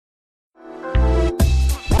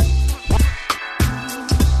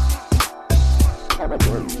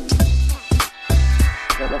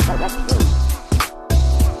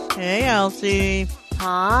Elsie.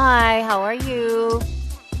 Hi, how are you?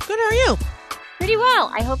 Good, how are you? Pretty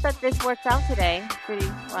well. I hope that this works out today. Pretty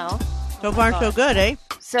well. So far, so good, eh?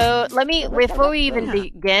 So before we even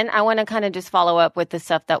begin, I want to kind of just follow up with the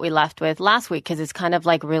stuff that we left with last week because it's kind of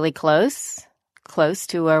like really close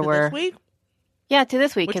to where we're. This week? Yeah, to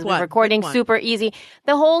this week because we're recording super easy.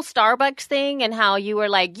 The whole Starbucks thing and how you were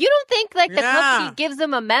like, you don't think like the company gives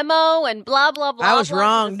them a memo and blah, blah, blah. I was blah,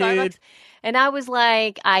 wrong, dude. And I was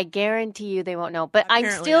like, I guarantee you they won't know. But apparently,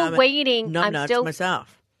 I'm still waiting.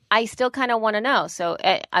 Myself. I still kind of want to know. So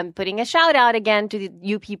I'm putting a shout out again to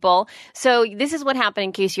you people. So this is what happened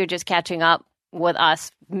in case you're just catching up with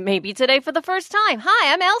us maybe today for the first time.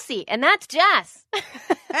 Hi, I'm Elsie, and that's Jess.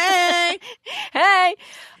 Hey. Hey.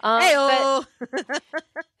 Hey-o.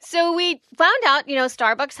 So we found out,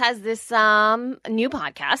 Starbucks has this new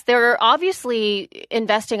podcast. They're obviously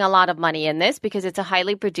investing a lot of money in this because it's a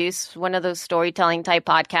highly produced, one of those storytelling type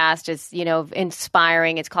podcasts. It's,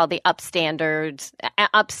 inspiring. It's called the Upstanders.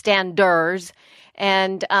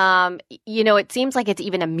 And, it seems like it's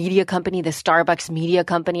even a media company, the Starbucks media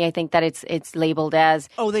company. I think that it's labeled as.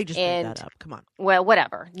 Oh, they just made that up. Come on. Well,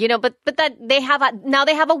 whatever, but that they have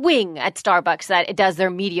a wing at Starbucks that it does their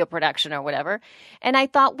media production or whatever. And I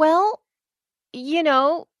thought, well,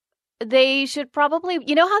 they should probably,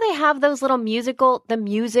 how they have those little the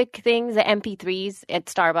music things, the MP3s at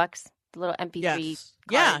Starbucks, the little MP3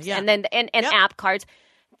 cards, yeah. And then app cards.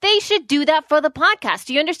 They should do that for the podcast.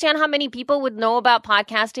 Do you understand how many people would know about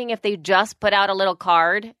podcasting if they just put out a little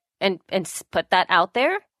card and put that out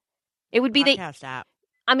there? It would be podcast app.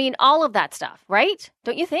 I mean, all of that stuff, right?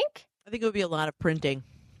 Don't you think? I think it would be a lot of printing.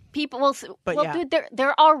 People dude,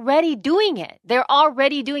 they're already doing it. They're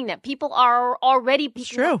already doing that. People are already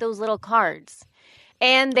picking up those little cards,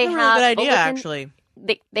 and they have a good idea. Actually,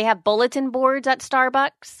 they have bulletin boards at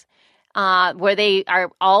Starbucks. Where they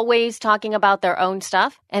are always talking about their own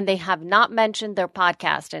stuff, and they have not mentioned their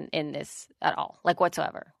podcast in this at all, like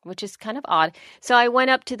whatsoever, which is kind of odd. So I went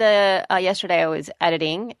up to yesterday I was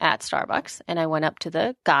editing at Starbucks, and I went up to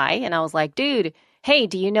the guy, and I was like, dude, hey,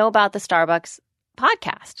 do you know about the Starbucks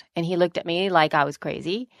podcast? And he looked at me like I was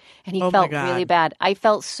crazy, and he felt really bad. I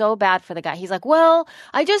felt so bad for the guy. He's like, well,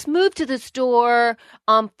 I just moved to the store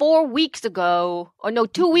 2 weeks ago,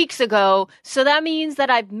 so that means that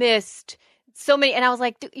I've missed so many. And I was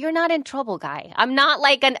like, dude, you're not in trouble, guy. I'm not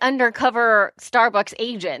like an undercover Starbucks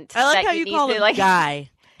agent. I like how you call him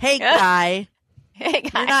guy. Hey, guy. Hey,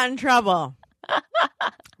 guy. You're not in trouble.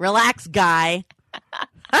 Relax, guy.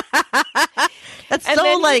 That's and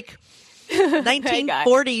so like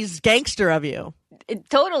 1940s gangster of you.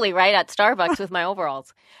 Totally right at Starbucks with my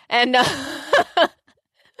overalls and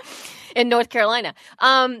in North Carolina.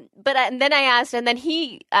 And then I asked, and then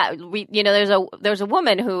he, there's a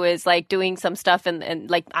woman who is like doing some stuff and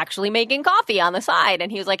like actually making coffee on the side. And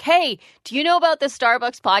he was like, hey, do you know about the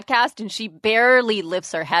Starbucks podcast? And she barely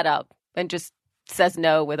lifts her head up and just says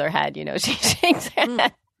no with her head. She shakes her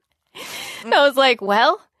head. And I was like,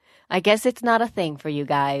 well, I guess it's not a thing for you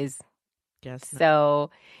guys. Yes. No. So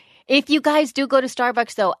if you guys do go to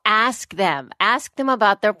Starbucks, though, ask them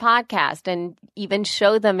about their podcast and even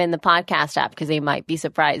show them in the podcast app because they might be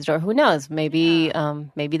surprised or who knows, maybe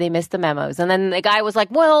they missed the memos. And then the guy was like,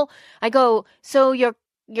 well, I go, so your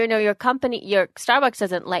company, your Starbucks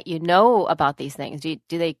doesn't let you know about these things. Do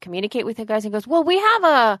they communicate with you guys? And he goes, well, we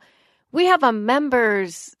have a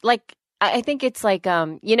members, like, I think it's like,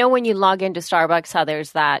 when you log into Starbucks, how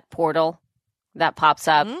there's that portal that pops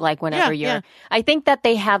up like whenever I think that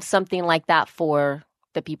they have something like that for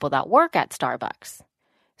the people that work at Starbucks.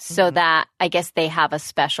 So that I guess they have a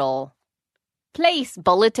special place,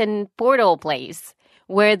 bulletin portal place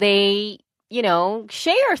where they,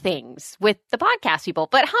 share things with the podcast people.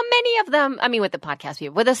 But how many of them, with the podcast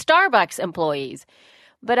people, with the Starbucks employees,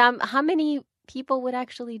 but how many people would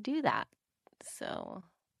actually do that? So,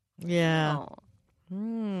 yeah.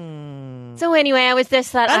 So anyway, I was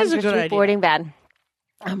just thought I'm just reporting bad.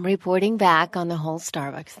 I'm reporting back on the whole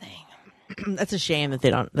Starbucks thing. That's a shame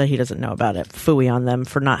that he doesn't know about it. Phooey on them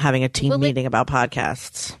for not having a team meeting about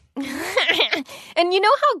podcasts. And you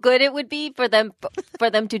know how good it would be for them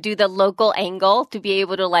to do the local angle, to be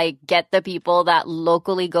able to like get the people that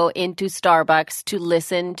locally go into Starbucks to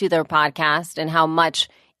listen to their podcast, and how much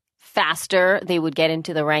faster they would get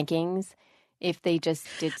into the rankings. If they just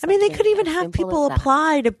did something. They could even have people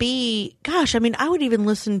apply to be, I would even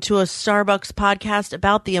listen to a Starbucks podcast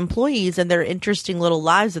about the employees and their interesting little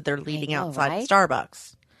lives that they're leading outside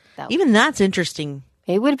Starbucks. Even that's interesting.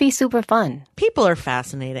 It would be super fun. People are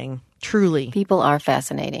fascinating. Truly. People are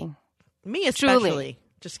fascinating. Me especially. Truly.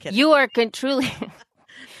 Just kidding. You are truly.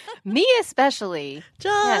 Me especially.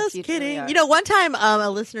 Just kidding. You know, one time a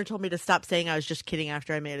listener told me to stop saying I was just kidding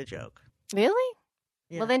after I made a joke. Really?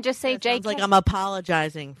 Yeah. Well, then just say JK. Sounds like I'm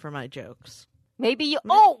apologizing for my jokes. Maybe you...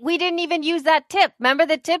 Oh, we didn't even use that tip. Remember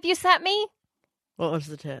the tip you sent me? What was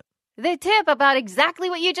the tip? The tip about exactly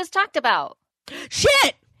what you just talked about.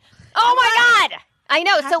 Shit! Oh, my God! I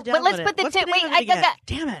know. So, but let's put the tip... Wait, I got that.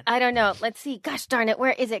 Damn it. I don't know. Let's see. Gosh darn it.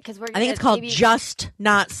 Where is it? Because I think it's called Just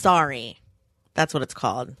Not Sorry. That's what it's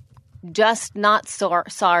called. Just Not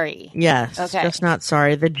Sorry. Yes. Okay. Just Not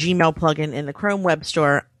Sorry. The Gmail plugin in the Chrome Web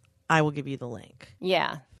Store. I will give you the link.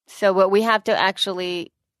 Yeah. So what we have to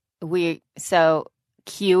actually...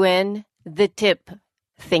 cue in the tip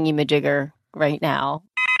thingy-majigger right now.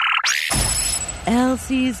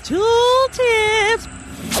 Elsie's Tool Tips.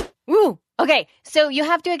 Woo! Okay, so you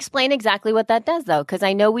have to explain exactly what that does, though, because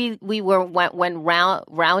I know we went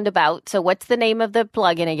roundabout. So what's the name of the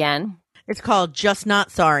plugin again? It's called Just Not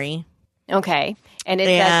Sorry. Okay, and it's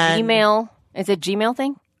a Gmail. Is it a Gmail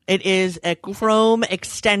thing? It is a Chrome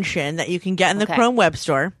extension that you can get in the Chrome Web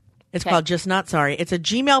Store. It's called Just Not Sorry. It's a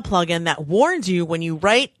Gmail plugin that warns you when you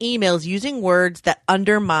write emails using words that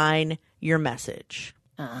undermine your message.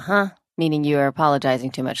 Uh-huh. Meaning you are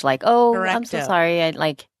apologizing too much. Like, oh, Correcto. I'm so sorry.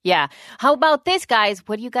 Yeah. How about this, guys?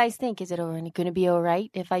 What do you guys think? Is it going to be all right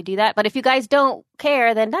if I do that? But if you guys don't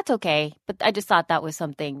care, then that's okay. But I just thought that was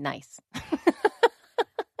something nice.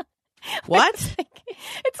 What?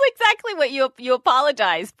 It's exactly what you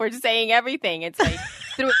apologize for saying everything. It's like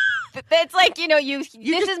it's like, you know, this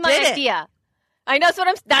is my idea. I know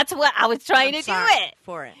that's what I was trying to do it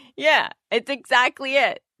for it. Yeah, it's exactly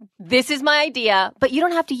it. This is my idea, but you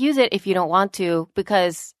don't have to use it if you don't want to,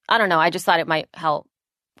 because I don't know. I just thought it might help.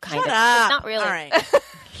 Kind Shut of. up. Not really. All right.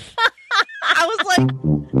 I was like,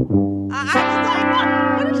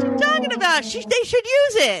 what is she talking about? They should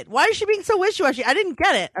use it. Why is she being so wishy-washy? I didn't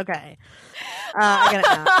get it. Okay. I get it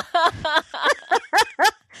now.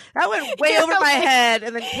 That went way over my head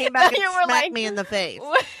and then came back and smacked me in the face.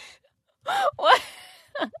 What?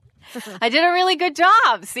 I did a really good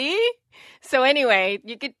job, see? So anyway,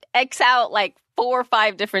 you could X out like 4 or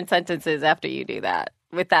 5 different sentences after you do that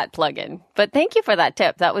with that plugin. But thank you for that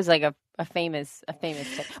tip. That was like a famous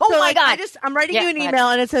tip. Oh so my God. I'm writing you an email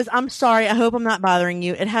and it says, I'm sorry. I hope I'm not bothering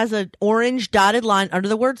you. It has an orange dotted line under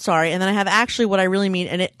the word sorry. And then I have actually what I really mean.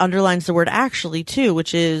 And it underlines the word actually too,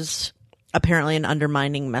 which is apparently an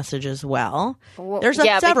undermining message as well. There's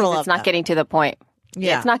several of them. It's not getting to the point.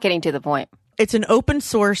 Yeah, it's not getting to the point. It's an open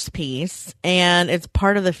source piece, and it's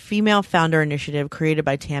part of the Female Founder Initiative created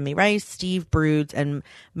by Tammy Rice, Steve Broods, and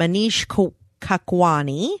Manish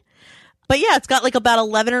Kakwani. But yeah, it's got like about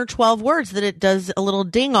 11 or 12 words that it does a little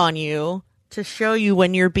ding on you to show you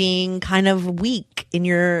when you're being kind of weak in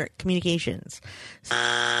your communications.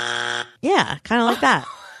 Yeah, kind of like that.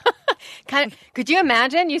 Could you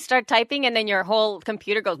imagine you start typing and then your whole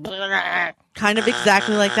computer goes... Kind of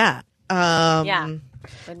exactly like that. Yeah.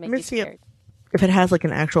 Let me see if it has like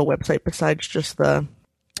an actual website besides just the...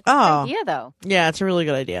 Oh. Idea, though. Yeah, it's a really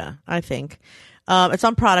good idea, I think. It's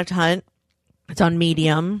on Product Hunt. It's on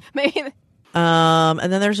Medium. Maybe. And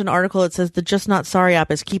then there's an article that says the Just Not Sorry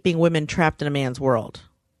app is keeping women trapped in a man's world.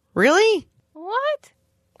 Really? What?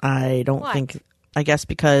 I don't think... I guess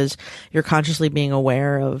because you're consciously being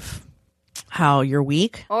aware of how you're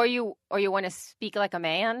weak, or you want to speak like a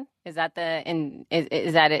man. Is that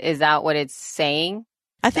is that what it's saying?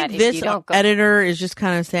 I think this editor is just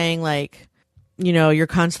kind of saying like, you know, you're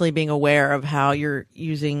constantly being aware of how you're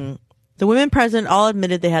using. The women present all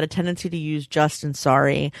admitted they had a tendency to use just and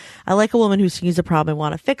sorry. I like a woman who sees a problem and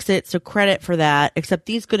want to fix it, so credit for that. Except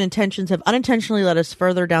these good intentions have unintentionally led us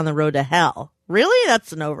further down the road to hell. Really?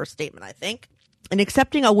 That's an overstatement, I think. And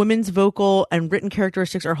accepting a woman's vocal and written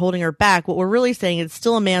characteristics are holding her back, what we're really saying is it's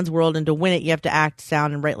still a man's world, and to win it, you have to act,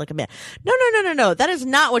 sound, and write like a man. No. That is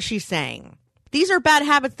not what she's saying. These are bad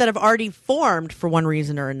habits that have already formed for one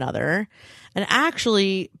reason or another. And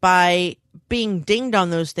actually, by being dinged on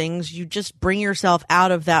those things, you just bring yourself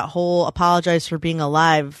out of that whole apologize for being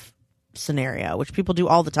alive scenario, which people do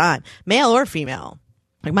all the time, male or female.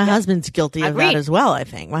 Like my husband's guilty of that as well, I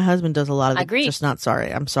think. My husband does a lot of the just not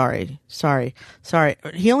sorry. I'm sorry. Sorry.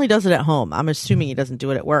 He only does it at home. I'm assuming he doesn't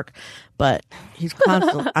do it at work, but he's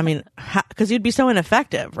constantly, I mean, because he'd be so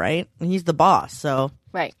ineffective, right? And he's the boss. So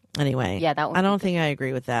right. Anyway, yeah, I don't think I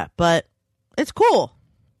agree with that, but it's cool.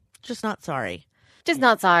 Just not sorry. Just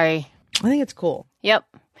not sorry. I think it's cool. Yep.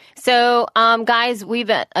 So, guys,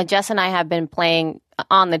 Jess and I have been playing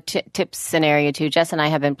on the tips scenario too. Jess and I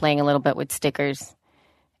have been playing a little bit with stickers.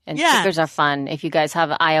 And stickers are fun. If you guys have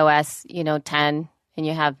iOS, 10, and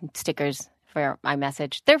you have stickers for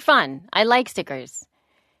iMessage, they're fun. I like stickers.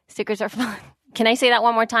 Stickers are fun. Can I say that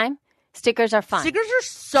one more time? Stickers are fun. Stickers are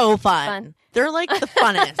so fun. They're like the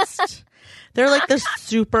funnest. They're like the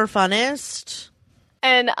super funnest.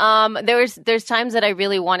 And there's times that I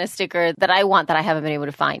really want a sticker that I haven't been able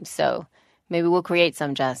to find. So maybe we'll create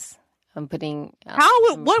some, Jess. I'm putting.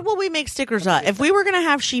 What will we make stickers of? If we were going to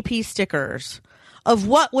have Sheepy stickers, of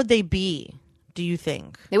what would they be? Do you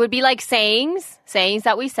think they would be like sayings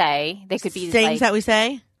that we say? They could be sayings that we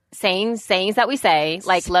say. Sayings that we say,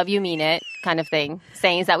 like "love you, mean it" kind of thing.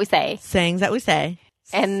 Sayings that we say. Sayings that we say.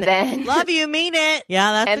 And then love you, mean it.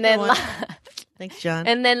 Yeah, that's a good one. Thanks, John.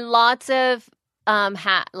 And then lots of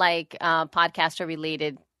podcaster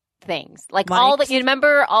related things, like Mics. All that you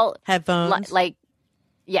remember, all headphones, stuff like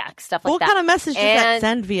that. What kind of message does that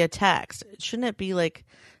send via text? Shouldn't it be like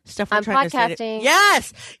stuff we're trying podcasting? To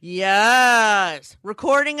say? Yes.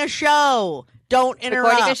 Recording a show. Don't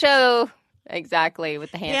interrupt. Recording a show. Exactly,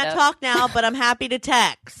 with the hand Can't up. talk now, but I'm happy to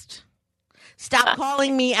text. Stop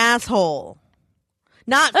calling me asshole.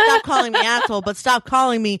 Not stop calling me asshole, but stop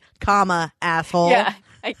calling me, asshole. Yeah,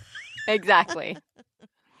 exactly.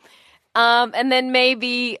 And then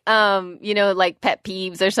maybe, like pet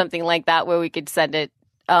peeves or something like that where we could send it.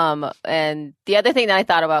 And the other thing that I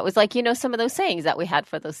thought about was like, some of those sayings that we had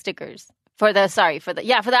for those stickers. For the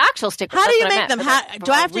actual stickers. How do you make them? Do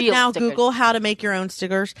I have to now stickers. Google how to make your own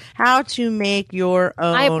stickers? How to make your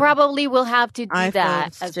own? I probably will have to do iPhone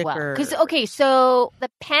that stickers. As well. Because so the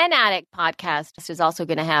Pen Addict podcast is also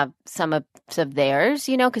going to have some of theirs,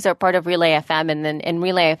 because they're part of Relay FM, and then in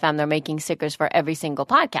Relay FM they're making stickers for every single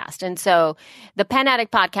podcast, and so the Pen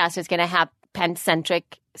Addict podcast is going to have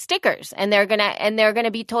pen-centric stickers, and they're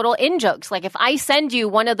gonna be total in-jokes. Like if I send you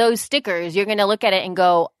one of those stickers, you're gonna look at it and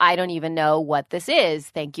go, I don't even know what this is.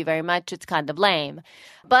 Thank you very much. It's kind of lame.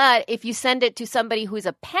 But if you send it to somebody who's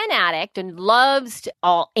a pen addict and loves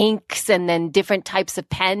all inks and then different types of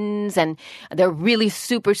pens, and they're really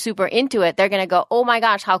super, super into it, they're gonna go, oh my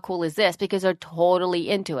gosh, how cool is this? Because they're totally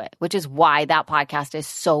into it, which is why that podcast is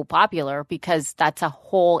so popular, because that's a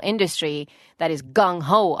whole industry that is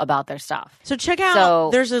gung-ho about their stuff. So check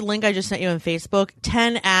out, there's a link I just sent you on Facebook,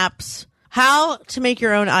 10 apps, how to make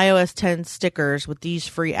your own iOS 10 stickers with these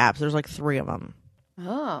free apps. There's like 3 of them.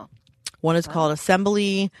 Oh. One is called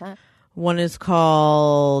Assembly, one is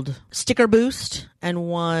called Sticker Boost, and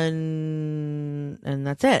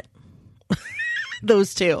that's it.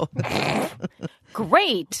 Those 2.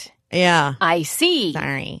 Great. Yeah. I see.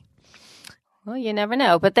 Sorry. Well, you never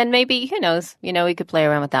know. But then maybe, who knows? We could play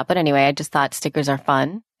around with that. But anyway, I just thought stickers are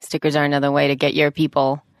fun. Stickers are another way to get your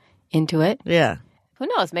people into it. Yeah. Who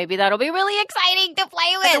knows? Maybe that'll be really exciting to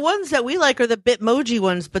play with. And the ones that we like are the Bitmoji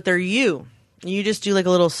ones, but they're you. You just do like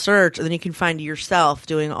a little search, and then you can find yourself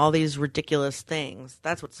doing all these ridiculous things.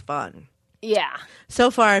 That's what's fun. Yeah.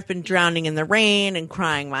 So far, I've been drowning in the rain and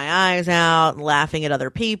crying my eyes out and laughing at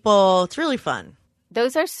other people. It's really fun.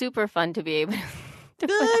 Those are super fun to be able to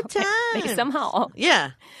good time. Like somehow.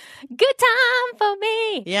 Yeah. Good time for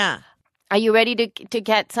me. Yeah. Are you ready to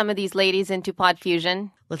get some of these ladies into Pod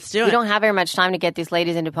Fusion? Let's do it. We don't have very much time to get these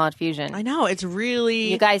ladies into Pod Fusion. I know. It's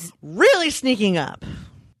really, you guys, really sneaking up.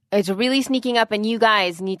 It's really sneaking up, and you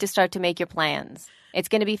guys need to start to make your plans. It's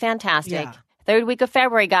going to be fantastic. Yeah. 3rd week of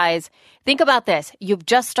February, guys. Think about this. You've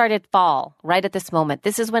just started fall right at this moment.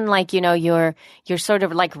 This is when, you're sort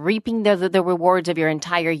of like reaping the rewards of your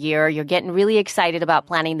entire year. You're getting really excited about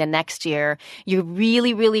planning the next year. You're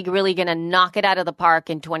really, really, really going to knock it out of the park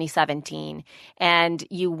in 2017. And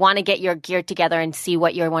you want to get your gear together and see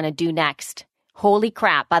what you want to do next. Holy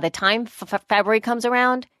crap. By the time February comes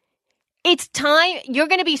around, it's time. You're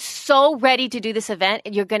going to be so ready to do this event,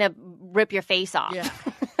 and you're going to rip your face off. Yeah.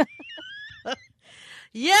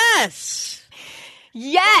 Yes.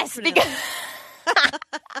 Yes. Because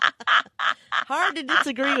hard to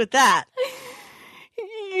disagree with that.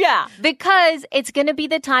 Yeah. Because it's going to be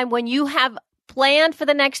the time when you have planned for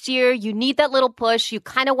the next year. You need that little push. You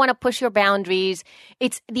kind of want to push your boundaries.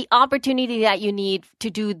 It's the opportunity that you need to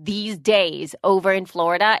do these days over in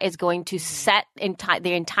Florida is going to set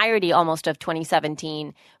the entirety almost of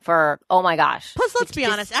 2017 for, oh my gosh. Plus, let's be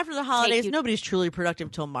honest, after the holidays, nobody's truly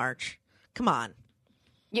productive till March. Come on.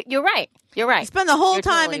 You're right. You're right. Spend the whole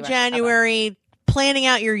time in January planning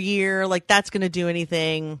out your year, like that's going to do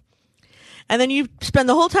anything. And then you spend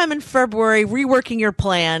the whole time in February reworking your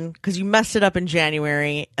plan because you messed it up in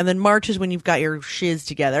January. And then March is when you've got your shiz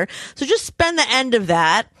together. So just spend the end of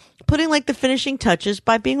that putting like the finishing touches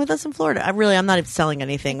by being with us in Florida. I'm not even selling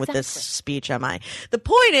anything with this speech, am I? The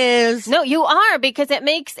point is, no, you are, because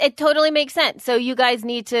it totally makes sense. So you guys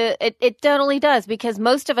need to, it totally does, because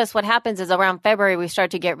most of us, what happens is around February, we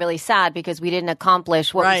start to get really sad because we didn't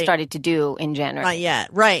accomplish what we started to do in January. Not yet.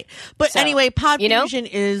 Right. But anyway, Podfusion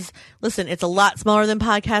is, listen, it's a lot smaller than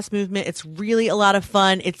Podcast Movement. It's really a lot of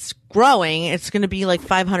fun. It's growing. It's going to be like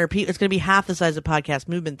 500 people. It's going to be half the size of Podcast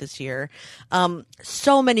Movement this year.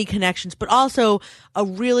 So many connections, but also a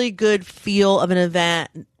really good feel of an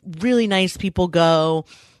event. Really nice people go.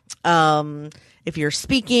 If you're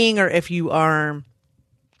speaking or if you are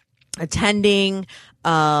attending,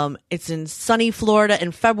 it's in sunny Florida.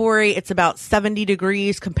 In February, it's about 70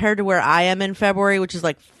 degrees compared to where I am in February, which is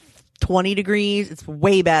like 20 degrees. It's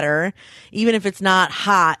way better. Even if it's not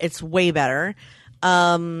hot, it's way better.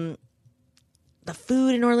 The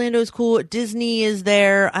food in Orlando is cool. Disney is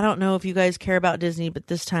there. I don't know if you guys care about Disney, but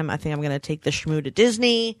this time I think I'm going to take the Shmoo to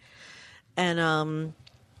Disney. And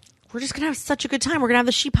we're just going to have such a good time. We're going to have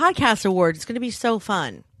the She Podcast Awards. It's going to be so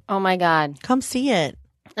fun. Oh, my God. Come see it.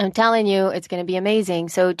 I'm telling you, it's going to be amazing.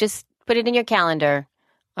 So just put it in your calendar.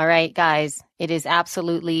 All right, guys. It is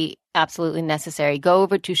absolutely, absolutely necessary. Go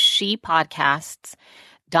over to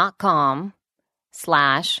shepodcast.com/Podfusion,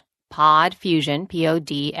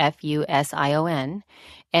 PODFUSION.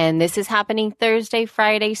 And this is happening Thursday,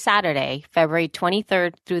 Friday, Saturday, February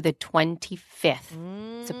 23rd through the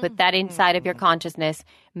 25th. So put that inside of your consciousness.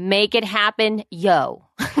 Make it happen, yo.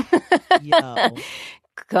 Yo.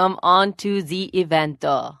 Come on to the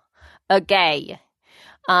evento. Okay.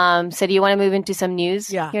 So do you want to move into some news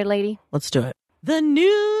here, lady? Let's do it. The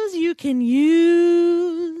news you can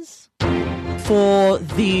use for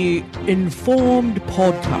the informed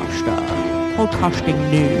podcaster.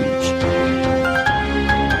 Podcasting news.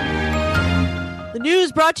 The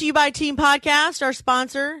news brought to you by Team Podcast, our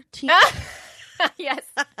sponsor. Yes.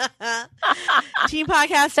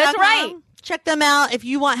 TeamPodcast.com. That's right. Check them out if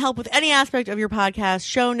you want help with any aspect of your podcast,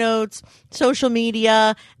 show notes, social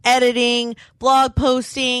media, editing, blog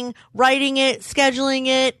posting, writing it, scheduling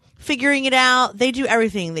it, figuring it out. They do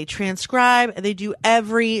everything. They transcribe. They do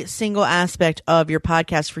every single aspect of your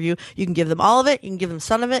podcast for you. You can give them all of it. You can give them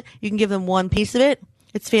some of it. You can give them one piece of it.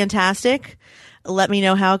 It's fantastic. Let me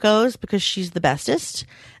know how it goes because she's the bestest.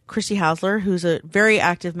 Christy Hausler, who's a very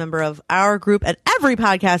active member of our group and every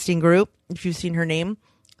podcasting group, if you've seen her name.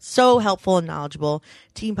 So helpful and knowledgeable.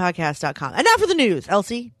 TeamPodcast.com. And now for the news.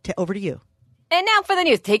 Elsie, over to you. And now for the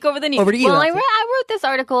news. Take over the news. Over to you. Well, I wrote this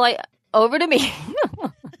article. Over to me.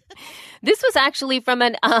 This was actually from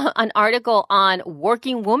an article on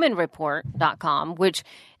workingwomanreport.com, which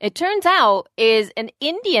it turns out is an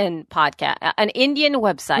Indian podcast, an Indian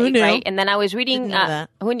website, right? And then I was reading,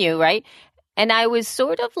 who knew, right? And I was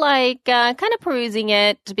sort of like kind of perusing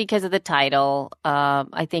it because of the title.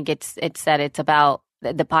 I think it said it's about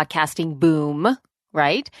the podcasting boom,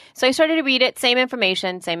 right? So I started to read it, same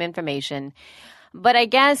information. But I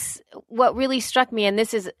guess what really struck me, and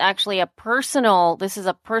this is actually a personal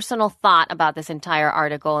thought about this entire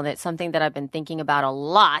article, and it's something that I've been thinking about a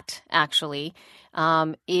lot, actually,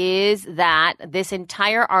 is that this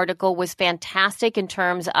entire article was fantastic in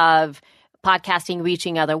terms of podcasting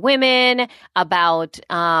reaching other women, about,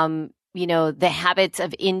 the habits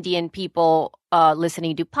of Indian people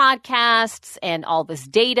listening to podcasts and all this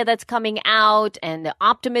data that's coming out and the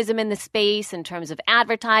optimism in the space in terms of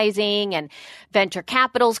advertising and venture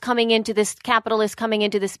capitalists coming into this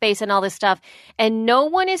space and all this stuff. And no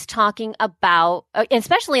one is talking about,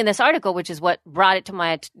 especially in this article, which is what brought it to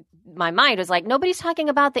my mind, was like, nobody's talking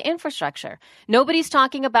about the infrastructure. Nobody's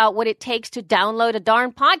talking about what it takes to download a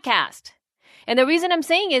darn podcast. And the reason I'm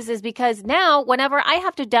saying is because now whenever I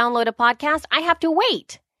have to download a podcast, I have to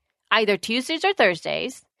wait. Either Tuesdays or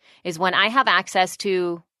Thursdays is when I have access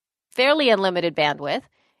to fairly unlimited bandwidth,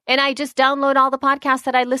 and I just download all the podcasts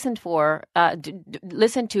that I listened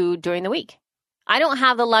to during the week. I don't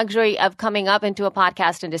have the luxury of coming up into a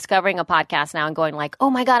podcast and discovering a podcast now and going like, oh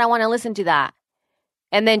my God, I want to listen to that.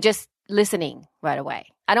 And then just listening right away.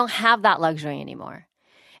 I don't have that luxury anymore.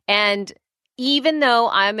 And even though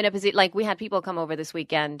I'm in a position, like we had people come over this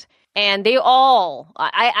weekend and they all,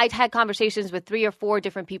 I had conversations with 3 or 4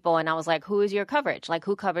 different people and I was like, who is your coverage? Like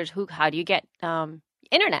who covers who? How do you get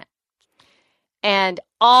internet? And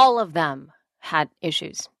all of them had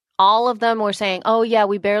issues. All of them were saying, oh yeah,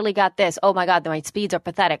 we barely got this. Oh my God, my speeds are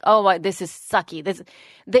pathetic. Oh, this is sucky.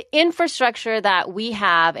 The infrastructure that we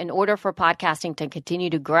have in order for podcasting to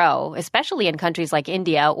continue to grow, especially in countries like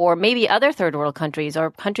India or maybe other third world countries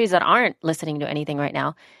or countries that aren't listening to anything right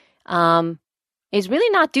now, is really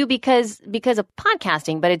not due because of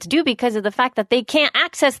podcasting, but it's due because of the fact that they can't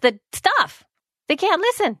access the stuff. They can't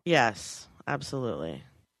listen. Yes, absolutely.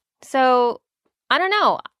 So I don't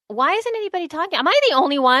know. Why isn't anybody talking? Am I the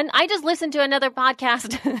only one? I just listened to another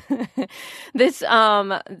podcast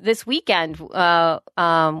this weekend.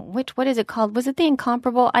 What is it called? Was it The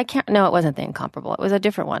Incomparable? No, it wasn't The Incomparable. It was a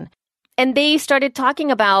different one. And they started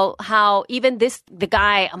talking about how even the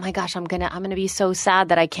guy, oh my gosh, I'm gonna be so sad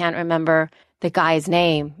that I can't remember the guy's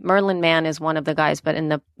name. Merlin Mann is one of the guys, but in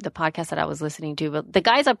the podcast that I was listening to, but the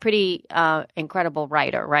guy's a pretty incredible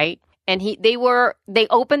writer, right? And they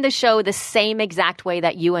opened the show the same exact way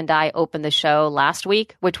that you and I opened the show last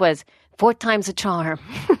week, which was 4 times the charm.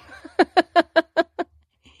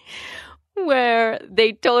 Where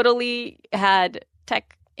they totally had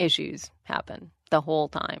tech issues happen the whole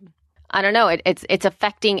time. I don't know. It's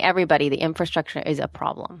affecting everybody. The infrastructure is a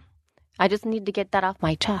problem. I just need to get that off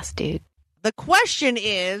my chest, dude. The question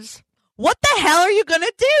is, what the hell are you going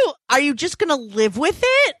to do? Are you just going to live with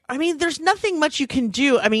it? I mean, there's nothing much you can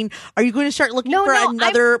do. I mean, are you going to start looking for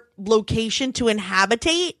another location to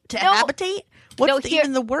inhabitate? What's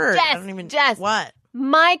even the word? Jess, I don't even what?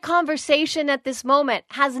 My conversation at this moment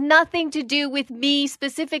has nothing to do with me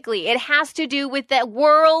specifically. It has to do with the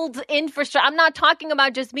world infrastructure. I'm not talking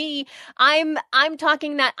about just me. I'm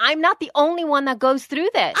talking that I'm not the only one that goes through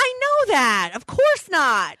this. I know that. Of course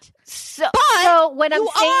not. So what I'm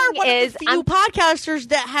saying is, of the few podcasters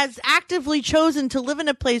that has actively chosen to live in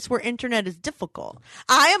a place where internet is difficult.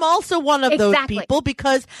 I am also one of those people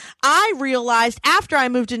because I realized after I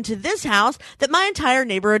moved into this house that my entire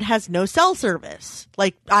neighborhood has no cell service.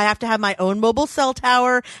 Like, I have to have my own mobile cell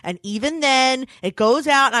tower, and even then it goes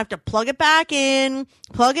out and I have to plug it back in,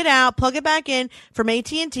 plug it out, plug it back in from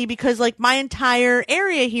AT&T because like my entire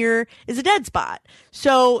area here is a dead spot.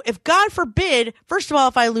 So if God forbid, first of all,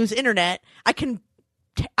 if I lose internet, I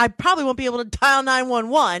probably won't be able to dial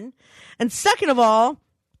 911. And second of all,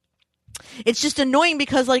 it's just annoying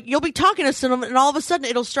because like you'll be talking to someone and all of a sudden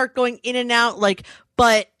it'll start going in and out, like,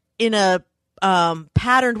 but in a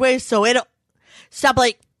patterned way. So it'll stop,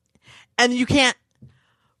 like, and you can't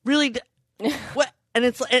really what. And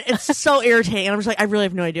it's so irritating. I'm just like, I really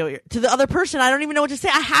have no idea to the other person. I don't even know what to say.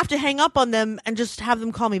 I have to hang up on them and just have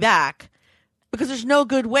them call me back because there's no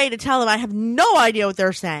good way to tell them I have no idea what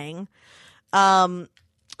they're saying. So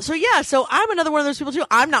I'm another one of those people too.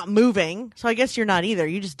 I'm not moving. So I guess you're not either.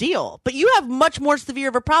 You just deal, but you have much more severe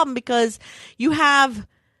of a problem because you have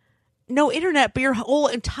no internet, but your whole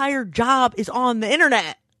entire job is on the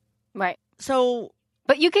internet. Right. So,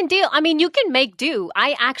 but you can deal. I mean, you can make do.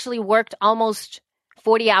 I actually worked almost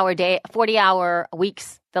 40-hour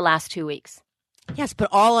weeks the last 2 weeks. Yes, but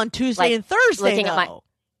all on Tuesday and Thursday.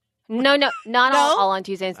 No, not all on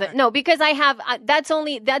Tuesday and Thursday. No, because I have that's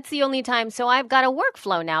the only time. So I've got a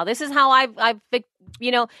workflow now. This is how I've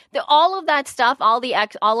all of that stuff,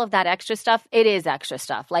 all of that extra stuff. It is extra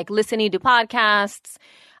stuff, like listening to podcasts,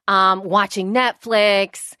 watching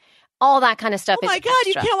Netflix, all that kind of stuff. Oh my God,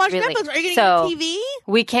 extra, you can't watch really. Netflix. Are you going to get TV?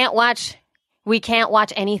 We can't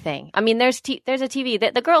watch anything. I mean, there's a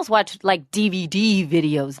TV. The girls watch like DVD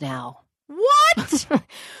videos now. What?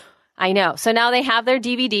 I know. So now they have their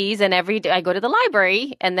DVDs, and every day I go to the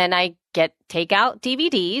library, and then I take out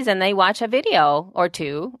DVDs, and they watch a video or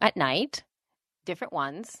two at night, different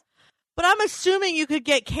ones. But I'm assuming you could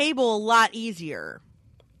get cable a lot easier.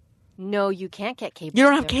 No, you can't get cable. You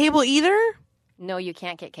don't have cable either? No, you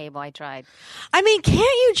can't get cable. I tried. I mean, can't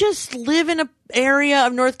you just live in an area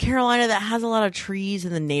of North Carolina that has a lot of trees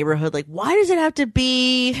in the neighborhood? Like, why does it have to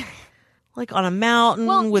be like on a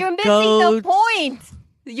mountain with goats? You're missing the point.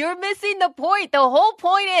 You're missing the point. The whole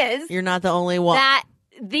point is you're not the only one. That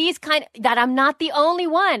I'm not the only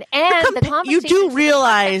one. And the conversation, you do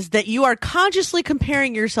realize that you are consciously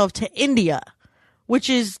comparing yourself to India, which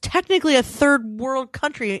is technically a third world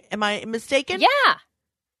country. Am I mistaken? Yeah.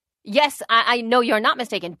 Yes, I know you're not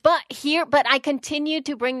mistaken. But I continue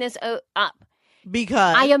to bring this up.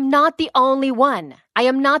 Because I am not the only one.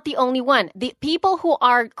 The people who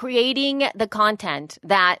are creating the content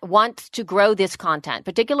that want to grow this content,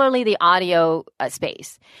 particularly the audio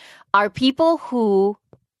space, are people who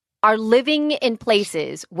are living in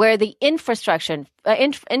places where the infrastructure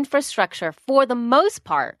for the most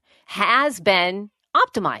part has been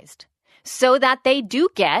optimized so that they do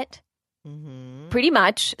get pretty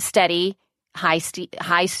much steady high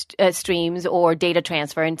streams or data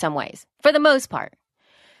transfer in some ways, for the most part.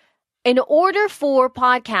 In order for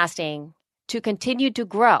podcasting to continue to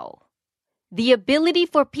grow, the ability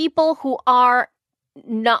for people who are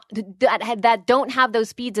not that don't have those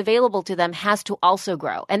speeds available to them has to also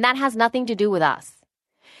grow, and that has nothing to do with us.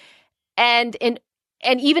 And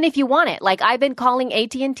even if you want it, like I've been calling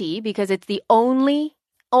AT&T because it's the only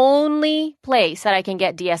place that I can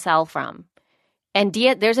get DSL from. And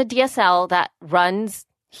there's a DSL that runs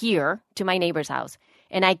here to my neighbor's house,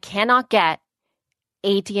 and I cannot get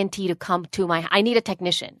AT&T to come to I need a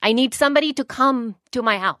technician. I need somebody to come to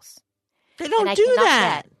my house. They don't do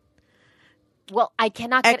that. Well, I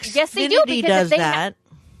cannot get Xfinity. Yes, they do. Because does that.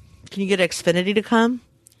 Can you get Xfinity to come?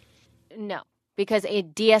 No, because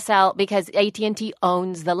because AT&T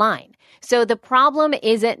owns the line. So the problem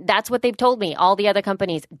isn't, that's what they've told me, all the other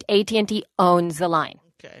companies, AT&T owns the line.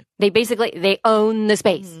 Okay. They own the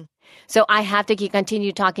space. Mm-hmm. So I have to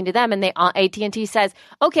continue talking to them, and AT&T says,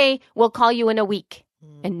 okay, we'll call you in a week.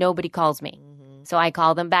 Mm-hmm. And nobody calls me. Mm-hmm. So I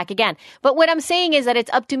call them back again. But what I'm saying is that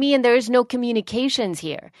it's up to me, and there is no communications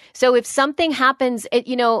here. So if something happens,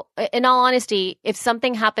 in all honesty, if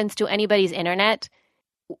something happens to anybody's internet,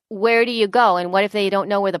 where do you go? And what if they don't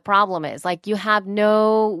know where the problem is? Like, you have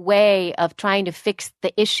no way of trying to fix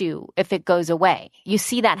the issue if it goes away. You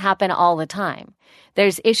see that happen all the time.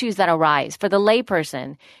 There's issues that arise for the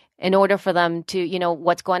layperson in order for them to,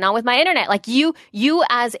 what's going on with my internet. Like you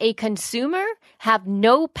as a consumer have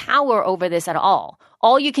no power over this at all.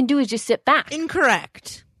 All you can do is just sit back.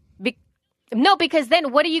 Incorrect. No, because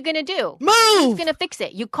then what are you going to do? Move! Who's going to fix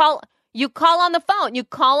it? You call on the phone. You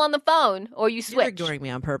call on the phone, or you switch. You're ignoring me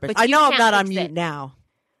on purpose. I know I'm not on mute now.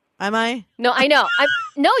 Am I? No, I know.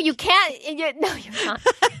 No, you can't. No, you're not.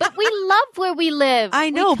 But we love where we live.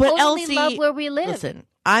 I know, but Elsie, love where we live. Listen,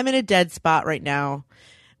 I'm in a dead spot right now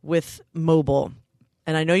with mobile.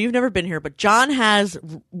 And I know you've never been here, but John has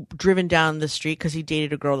driven down the street because he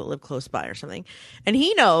dated a girl that lived close by or something. And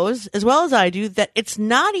he knows, as well as I do, that it's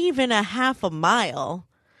not even a half a mile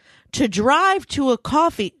to drive to a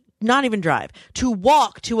coffee. Not even drive, to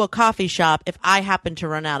walk to a coffee shop if I happen to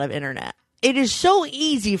run out of internet. It is so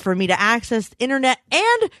easy for me to access internet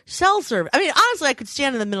and cell service. I mean, honestly, I could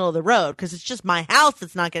stand in the middle of the road because it's just my house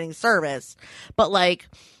that's not getting service. But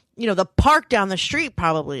the park down the street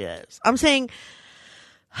probably is. I'm saying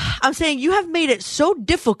you have made it so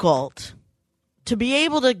difficult to be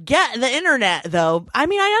able to get the internet, though. I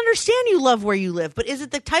mean, I understand you love where you live, but is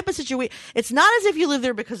it the type of situation? It's not as if you live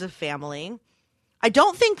there because of family. I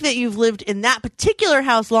don't think that you've lived in that particular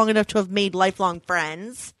house long enough to have made lifelong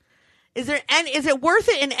friends. Is it worth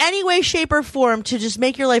it in any way, shape, or form to just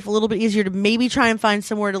make your life a little bit easier to maybe try and find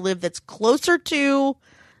somewhere to live that's closer to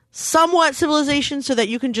somewhat civilization so that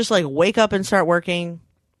you can just wake up and start working?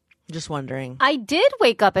 Just wondering. I did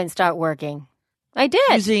wake up and start working. I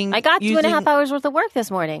did. I got 2.5 hours worth of work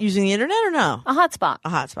this morning. Using the internet or no? A hotspot.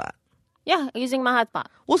 A hotspot. Yeah, using my hotspot.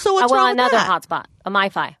 Well, so what's wrong with that? Another hotspot, a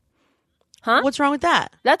MiFi. Huh? What's wrong with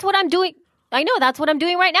that? That's what I'm doing. I know, that's what I'm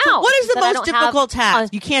doing right now. So what is the most difficult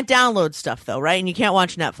task? You can't download stuff though, right? And you can't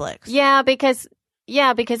watch Netflix. Yeah, because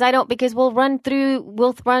we'll run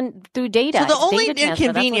through data. So the only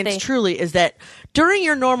inconvenience truly is that during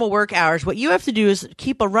your normal work hours, what you have to do is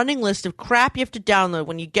keep a running list of crap you have to download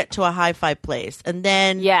when you get to a hi-fi place. And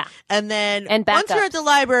then once you're at the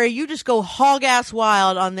library, you just go hog ass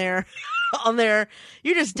wild on there.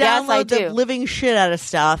 You just download the living shit out of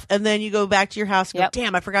stuff, and then you go back to your house and go,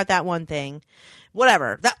 damn, I forgot that one thing.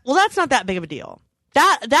 Whatever. That's not that big of a deal.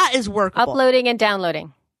 That is workable. Uploading and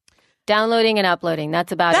downloading. Downloading and uploading.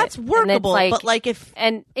 That's about it. That's workable.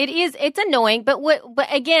 It's annoying,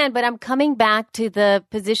 but I'm coming back to the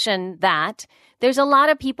position that there's a lot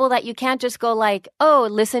of people that you can't just go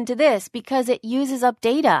listen to this, because it uses up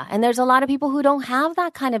data. And there's a lot of people who don't have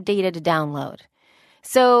that kind of data to download.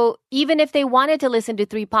 So even if they wanted to listen to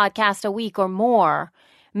 3 podcasts a week or more,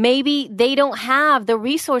 maybe they don't have the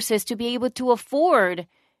resources to be able to afford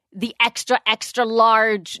the extra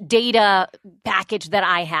large data package that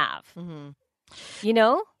I have. Mm-hmm.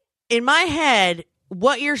 In my head,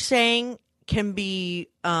 what you're saying can be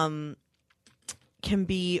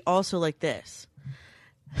also like this.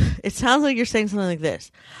 It sounds like you're saying something like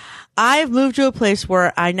this. I've moved to a place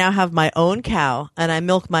where I now have my own cow, and I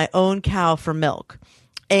milk my own cow for milk.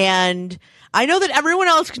 And I know that everyone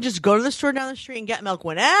else can just go to the store down the street and get milk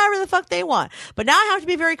whenever the fuck they want. But now I have to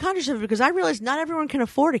be very conscious of it, because I realize not everyone can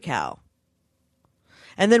afford a cow.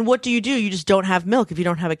 And then what do? You just don't have milk if you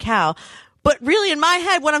don't have a cow. But really, in my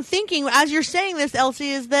head, what I'm thinking as you're saying this,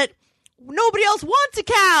 Elsie, is that nobody else wants a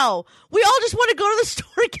cow. We all just want to go to the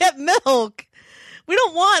store and get milk. We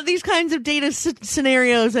don't want these kinds of data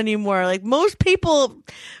scenarios anymore. Like, most people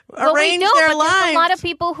arrange their lives. There's a lot of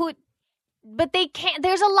people who... But they can't.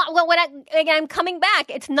 There's a lot. Well, I'm coming back.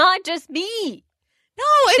 It's not just me. No,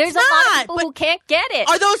 it's There's not. There's a lot of people who can't get it.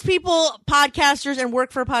 Are those people podcasters and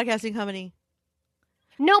work for a podcasting company?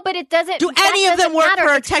 No, but it doesn't. Do any of them work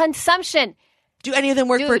for consumption? Do any of them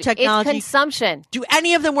work for technology? It's consumption. Do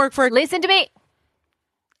any of them work for? Listen to me.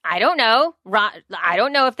 I don't know. I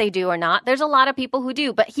don't know if they do or not. There's a lot of people who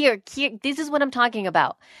do. But here, this is what I'm talking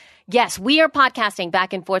about. Yes, we are podcasting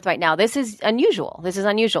back and forth right now. This is unusual.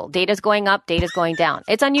 Data's going up. Data's going down.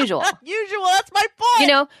 It's unusual. Unusual. That's my point.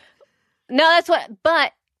 No, that's what.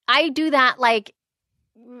 But I do that like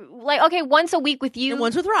okay, once a week with you, and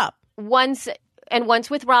once with Rob. Once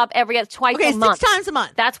with Rob twice a month. 6 times a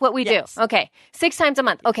month. That's what we do. Okay, 6 times a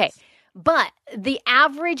month. Okay. But the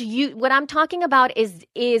average what I'm talking about is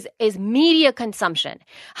media consumption.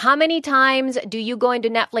 How many times do you go into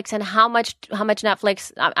Netflix and how much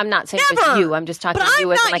Netflix? I'm not saying just you. I'm just talking to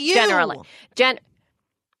you as like generally.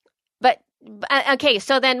 But okay,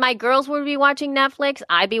 so then my girls would be watching Netflix.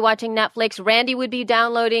 I'd be watching Netflix. Randy would be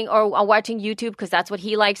downloading or watching YouTube because that's what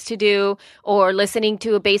he likes to do, or listening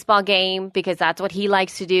to a baseball game because that's what he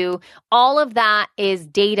likes to do. All of that is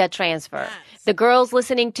data transfer. Yes. The girls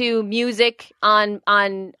listening to music on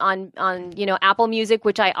Apple Music,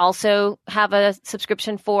 which I also have a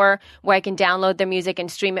subscription for, where I can download their music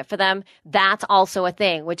and stream it for them. That's also a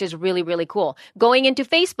thing, which is really, really cool. Going into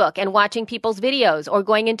Facebook and watching people's videos, or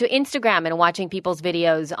going into Instagram and watching people's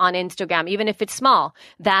videos on Instagram, even if it's small,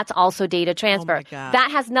 that's also data transfer. Oh my God.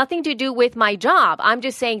 That has nothing to do with my job. I'm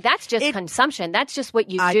just saying that's just consumption. That's just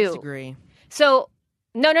what you do. I disagree. So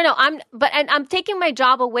no. I'm taking my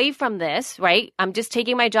job away from this, right? I'm just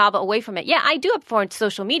taking my job away from it. Yeah, I do it for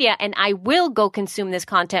social media, and I will go consume this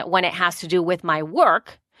content when it has to do with my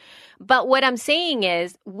work. But what I'm saying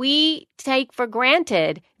is we take for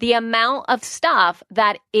granted the amount of stuff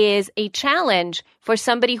that is a challenge for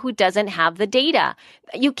somebody who doesn't have the data.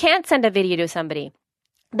 You can't send a video to somebody.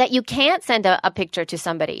 That you can't send a picture to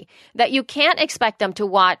somebody, that you can't expect them to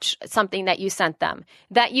watch something that you sent them,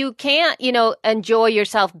 that you can't, enjoy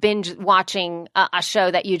yourself binge watching a show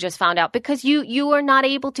that you just found out, because you are not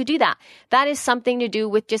able to do that. That is something to do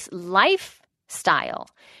with just lifestyle.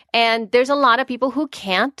 And there's a lot of people who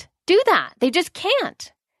can't do that. They just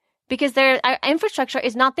can't, because their infrastructure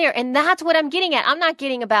is not there. And that's what I'm getting at. I'm not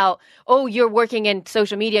getting about, you're working in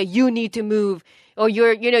social media, you need to move, or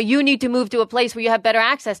you need to move to a place where you have better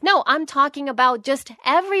access. No, I'm talking about just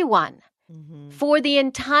everyone, for the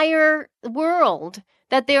entire world,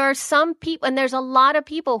 that there are some people, and there's a lot of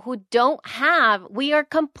people who don't have, we are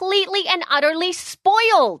completely and utterly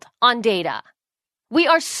spoiled on data. We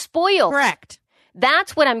are spoiled. Correct.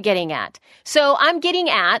 That's what I'm getting at. So I'm getting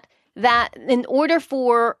at that in order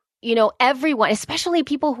for, everyone, especially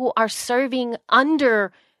people who are serving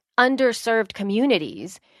underserved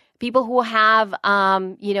communities, people who have,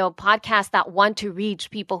 podcasts that want to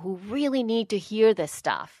reach people who really need to hear this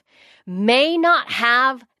stuff, may not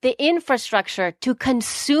have the infrastructure to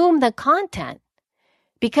consume the content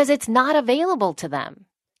because it's not available to them.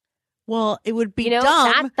 Well, it would be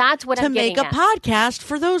dumb that's what to I'm make a podcast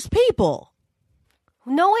for those people.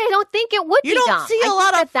 No, I don't think it would be dumb. You don't see a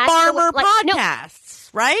lot of farmer podcasts,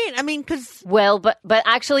 right? I mean, because... Well, but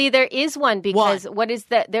actually there is one, because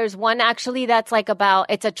there's one actually that's like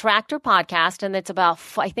it's a tractor podcast, and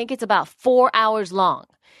I think it's about 4 hours long,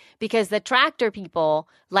 because the tractor people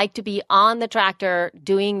like to be on the tractor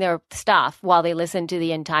doing their stuff while they listen to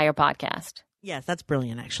the entire podcast. Yes, that's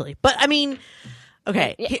brilliant, actually. But I mean,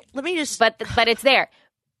 okay, let me just... But it's there.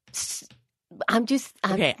 I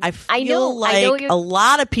feel like a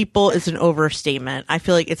lot of people is an overstatement. I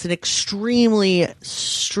feel like it's an extremely,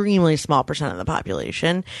 extremely small percent of the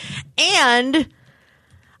population. And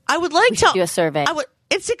I would like to do a survey.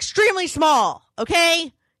 It's extremely small,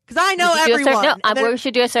 okay? Because I know everyone. We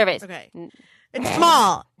should do a survey. Okay. It's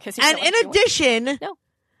small. And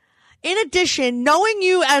in addition, knowing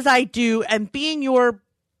you as I do and being your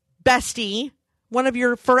bestie, one of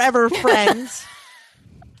your forever friends,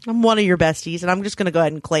 I'm one of your besties, and I'm just going to go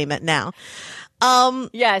ahead and claim it now.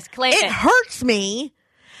 Yes, claim it. It hurts me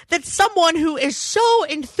that someone who is so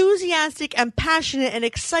enthusiastic and passionate and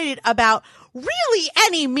excited about really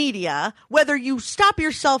any media, whether you stop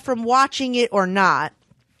yourself from watching it or not,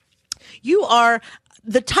 you are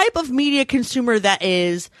the type of media consumer that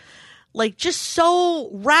is like just so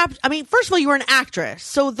wrapped. I mean, first of all, you are an actress.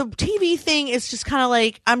 So the TV thing is just kind of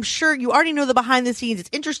like, I'm sure you already know the behind the scenes. It's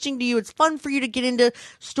interesting to you. It's fun for you to get into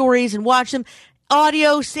stories and watch them.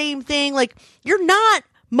 Audio, same thing. Like, you're not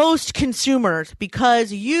most consumers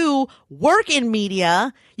because you work in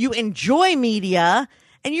media, you enjoy media,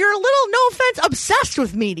 and you're a little, no offense, obsessed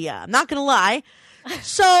with media. I'm not going to lie.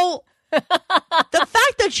 So the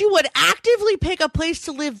fact that you would actively pick a place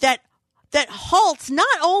to live that halts not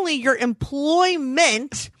only your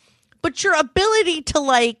employment, but your ability to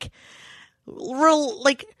like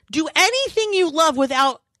do anything you love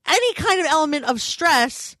without any kind of element of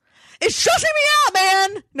stress, it's stressing me out,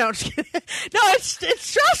 man. No, I'm just kidding. No, it's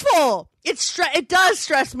stressful. It does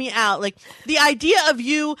stress me out. Like the idea of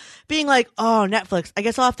you being like, oh, Netflix, I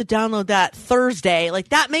guess I'll have to download that Thursday. Like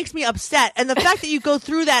that makes me upset. And the fact that you go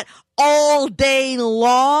through that all day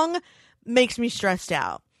long makes me stressed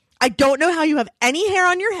out. I don't know how you have any hair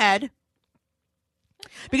on your head.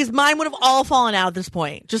 Because mine would have all fallen out at this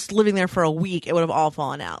point. Just living there for a week, it would have all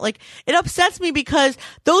fallen out. Like, it upsets me because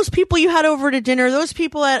those people you had over to dinner, those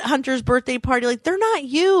people at Hunter's birthday party, like, they're not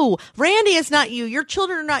you. Randy is not you. Your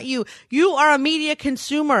children are not you. You are a media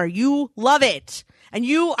consumer. You love it. And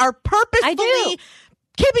you are purposefully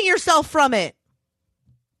keeping yourself from it.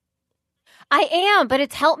 I am, but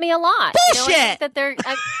it's helped me a lot. Bullshit! You know, that they're,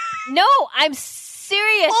 no, I'm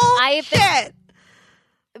serious. Bullshit!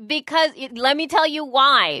 Because let me tell you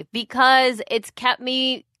why. Because it's kept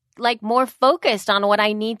me like more focused on what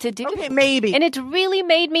I need to do. Okay, maybe. And it really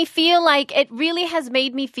has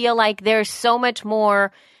made me feel like there's so much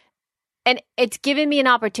more. And it's given me an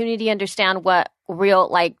opportunity to understand what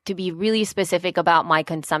to be really specific about my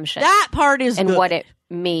consumption. That part is and good. What it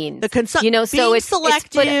means. So being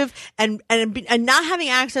selective and not having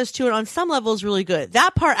access to it on some level is really good.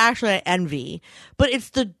 That part actually I envy. But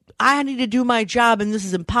it's the I need to do my job and this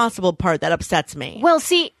is impossible part that upsets me. Well,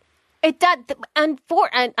 see, I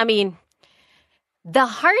mean, the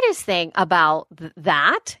hardest thing about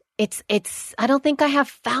that, I don't think I have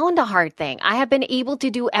found a hard thing. I have been able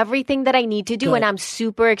to do everything that I need to do. Good. And I'm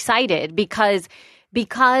super excited because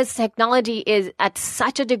technology is at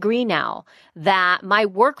such a degree now that my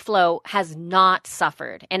workflow has not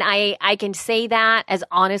suffered. And I can say that as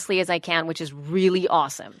honestly as I can, which is really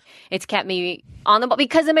awesome. It's kept me on the ball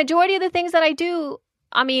because the majority of the things that I do,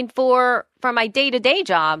 I mean, for my day-to-day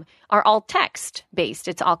job are all text-based.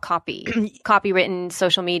 It's all copywritten,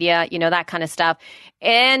 social media, that kind of stuff.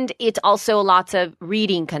 And it's also lots of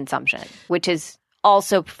reading consumption, which is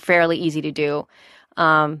also fairly easy to do.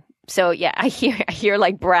 So yeah, I hear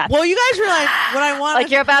like breath. Well, you guys realize what I want. Like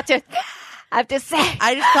you're about to. I have to say.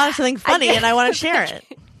 I just thought of something funny and I want to share it.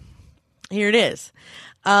 Here it is.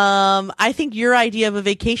 I think your idea of a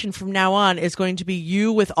vacation from now on is going to be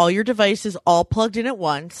you with all your devices all plugged in at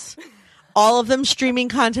once, all of them streaming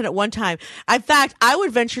content at one time. In fact, I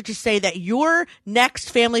would venture to say that your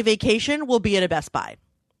next family vacation will be at a Best Buy.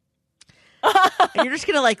 And you're just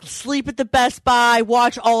going to like sleep at the Best Buy,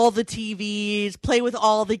 watch all the TVs, play with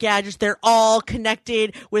all the gadgets. They're all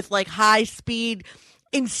connected with like high speed,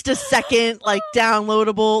 insta-second, like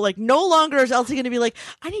downloadable. Like no longer is Elsie going to be like,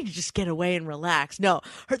 I need to just get away and relax. No,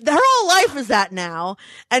 her whole life is that now.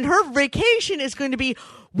 And her vacation is going to be,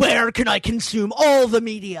 where can I consume all the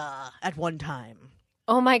media at one time?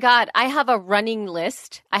 Oh my God. I have a running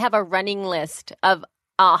list. of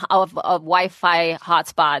Wi-Fi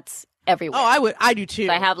hotspots everywhere. Oh, I do too.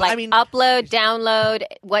 So I have upload, download,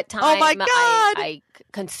 what time oh my God. I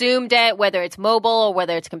consumed it, whether it's mobile or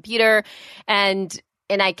whether it's computer, and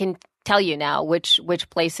I can tell you now which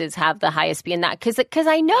places have the highest speed in that because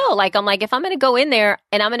I know I'm like if I'm going to go in there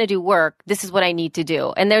and I'm going to do work, this is what I need to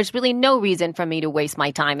do, and there's really no reason for me to waste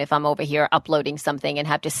my time if I'm over here uploading something and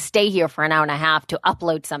have to stay here for an hour and a half to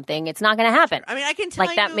upload something. It's not going to happen. I mean, I can tell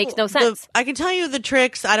you that makes no sense. I can tell you the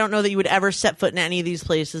tricks. I don't know that you would ever set foot in any of these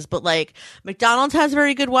places, but like McDonald's has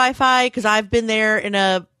very good Wi-Fi because I've been there in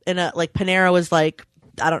a like Panera was like.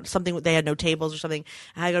 They had no tables or something.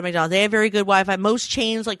 I had to go to McDonald's. They have very good Wi-Fi. Most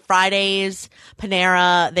chains like Fridays,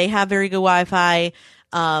 Panera, they have very good Wi-Fi.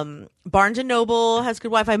 Barnes and Noble has good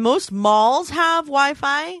Wi-Fi. Most malls have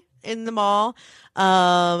Wi-Fi in the mall.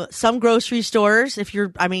 Some grocery stores,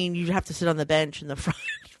 you have to sit on the bench in the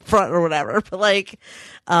front or whatever. But like,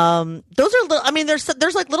 those are,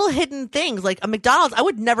 there's like little hidden things. Like a McDonald's, I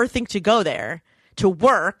would never think to go there to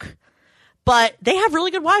work. But they have really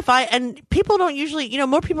good Wi-Fi, and people don't usually,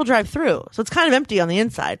 more people drive through. So it's kind of empty on the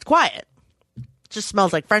inside. It's quiet. It just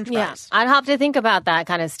smells like French fries. Yeah, I'd have to think about that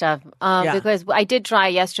kind of stuff because I did try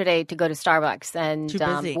yesterday to go to Starbucks, and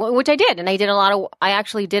which I did. And I did I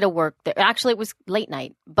actually did a work there. Actually, it was late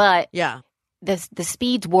night, but yeah, the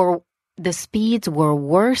speeds were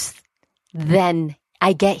worse than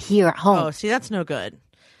I get here at home. Oh, see, that's no good.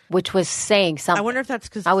 Which was saying something. I wonder if that's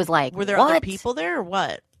because I was like, were there what? other people there or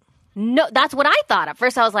what? No, that's what I thought. At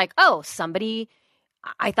first I was like, oh, somebody,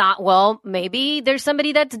 I thought, well, maybe there's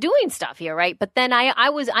somebody that's doing stuff here, right? But then I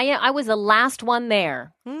was the last one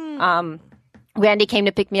there. Randy came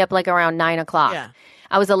to pick me up like around 9:00. Yeah.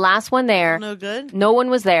 I was the last one there. Still no good? No one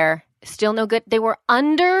was there. Still no good. They were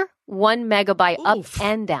under 1 megabyte up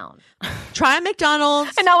and down. Try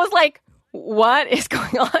McDonald's. And I was like, What is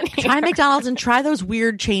going on here? Try McDonald's and try those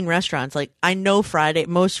weird chain restaurants. Like, I know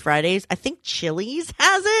most Fridays, I think Chili's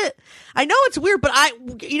has it. I know it's weird, but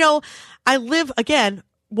I live, again,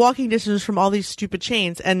 walking distance from all these stupid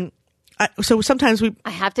chains. And so sometimes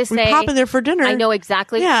I have to say, we pop in there for dinner. I know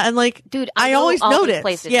exactly. Yeah. And like, dude, I always notice.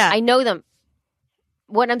 Places. Yeah. I know them.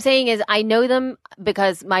 What I'm saying is I know them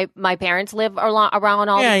because my parents live around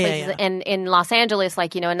all these places. Yeah. And in Los Angeles,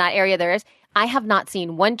 like, in that area there is. I have not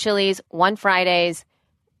seen one Chili's, one Fridays,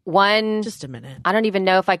 one. Just a minute. I don't even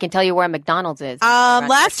know if I can tell you where McDonald's is.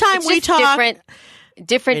 Last time we talked.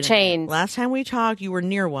 Different chains. Last time we talked, you were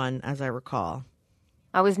near one, as I recall.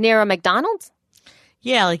 I was near a McDonald's?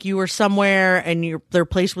 Yeah, like you were somewhere and their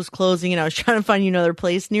place was closing and I was trying to find another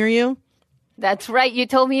place near you. That's right. You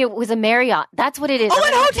told me it was a Marriott. That's what it is. Oh,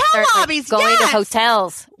 and hotel lobbies. Going to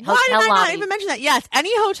hotels. Why did I not even mention that? Yes,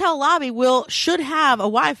 any hotel lobby should have a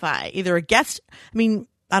Wi-Fi. Either a guest. I mean,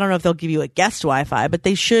 I don't know if they'll give you a guest Wi-Fi, but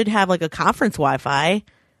they should have like a conference Wi-Fi.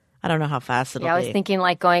 I don't know how fast it'll be. I was thinking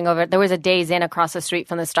like going over. There was a Days Inn across the street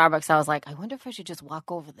from the Starbucks. I was like, I wonder if I should just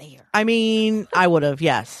walk over there. I mean, I would have.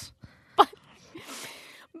 Yes. But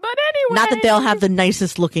anyway, not that they'll have the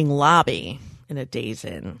nicest looking lobby in a Days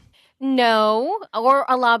Inn. No, or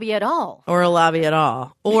a lobby at all.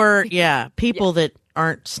 Or, people that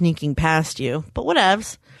aren't sneaking past you. But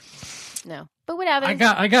whatevs. No, but whatever. I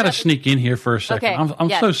got to sneak in here for a second. Okay. I'm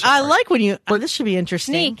so sorry. I like when this should be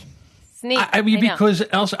interesting. Sneak. I mean, because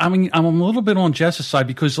else, I'm a little bit on Jess's side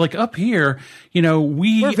because, like, up here,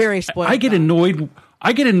 we're very spoiled. I get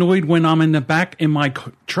annoyed when I'm in the back in my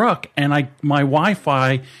truck and my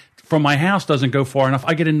Wi-Fi from my house doesn't go far enough.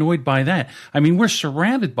 I get annoyed by that. I mean, we're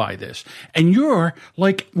surrounded by this, and you're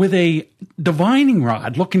like with a divining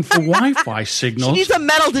rod looking for Wi-Fi signals. She needs a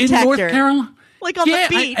metal detector in North Carolina, like on the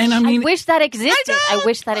beach. I wish that existed. I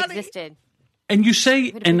wish that existed. And you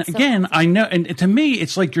say, and again, I know, and to me,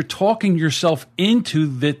 it's like you're talking yourself into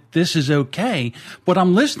that this is okay. But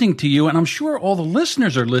I'm listening to you, and I'm sure all the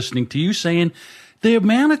listeners are listening to you saying the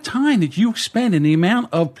amount of time that you spend and the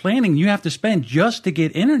amount of planning you have to spend just to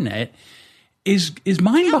get internet is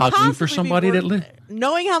mind-boggling for somebody that lives.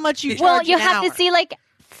 Knowing how much you charge well, you have hour. to see like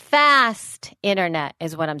fast internet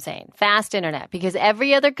is what I'm saying. Fast internet, because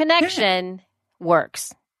every other connection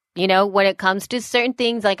works. When it comes to certain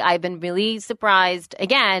things, like I've been really surprised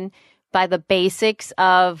again by the basics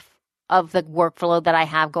of the workflow that I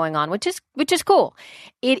have going on, which is cool.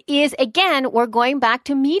 It is, again, we're going back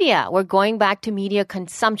to media. We're going back to media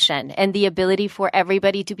consumption and the ability for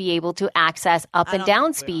everybody to be able to access up and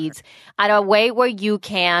down speeds at a way where you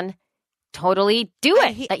can totally do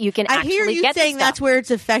it. That you can actually get I hear you saying that's where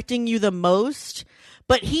it's affecting you the most.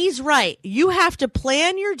 But he's right. You have to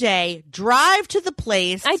plan your day, drive to the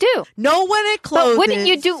place. I do. Know when it closes. But wouldn't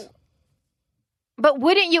you do? But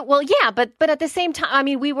wouldn't you? Well, yeah, but at the same time, I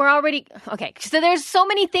mean, we were already okay. So there's so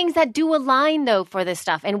many things that do align though for this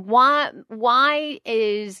stuff. And why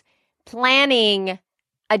is planning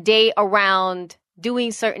a day around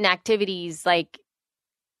doing certain activities like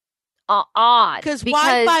odd? Because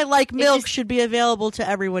Wi-Fi, like milk, should be available to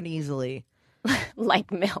everyone easily.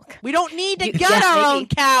 Like milk. We don't need to gut our own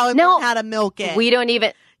cow and learn how to milk it. We don't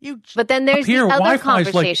even. But then there's the other Wi-Fi's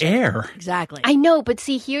conversation. Like air. Exactly. I know, but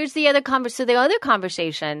see, here's the other conversation. So the other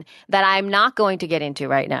conversation that I'm not going to get into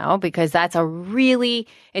right now because that's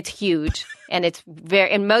it's huge and it's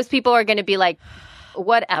and most people are going to be like,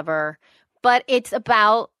 whatever. But it's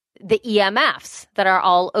about the EMFs that are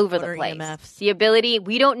all over the place. EMFs? The ability,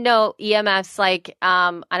 we don't know EMFs like,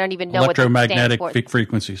 I don't even know what they stand electromagnetic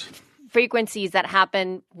frequencies that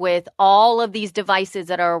happen with all of these devices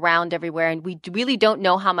that are around everywhere. And we really don't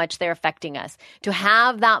know how much they're affecting us. To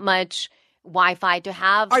have that much Wi-Fi, to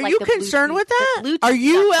have... Are you concerned with that? Are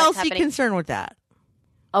you, Elsie, concerned with that?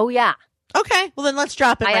 Oh, yeah. Okay. Well, then let's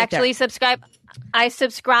drop it I actually subscribe... I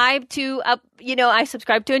subscribe to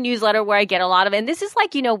a newsletter where I get a lot of, and this is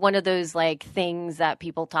like, one of those like things that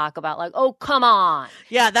people talk about, like, oh, come on.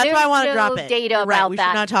 Yeah, that's why I want to drop it. Data about we that.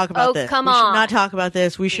 should not talk about this. Come on. We should not talk about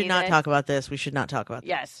this. We should not David. talk about this. We should not talk about this.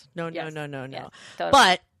 Yes. No. Yes, totally.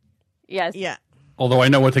 But yes. Yeah. Although I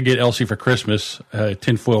know what to get Elsie for Christmas,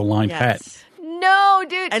 tinfoil lined hat. No,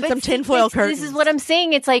 dude. And some tinfoil curtains. This is what I'm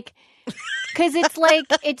saying. It's like, because it's like,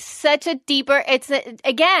 it's such a deeper,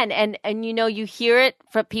 again, and you hear it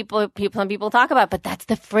from some people talk about, but that's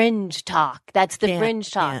the fringe talk. That's the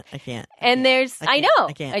fringe talk. I can't. And I know.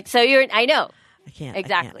 I can't. So I know. I can't.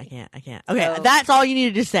 Exactly. I can't. Okay, that's all you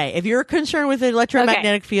needed to say. If you're concerned with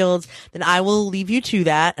electromagnetic fields, then I will leave you to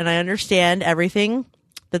that, and I understand everything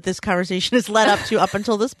that this conversation has led up to up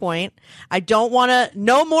until this point. I don't want to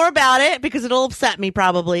know more about it because it'll upset me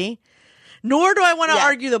probably. Nor do I want to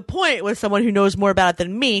argue the point with someone who knows more about it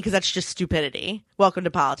than me, because that's just stupidity. Welcome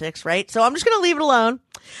to politics, right? So I'm just going to leave it alone.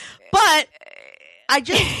 But I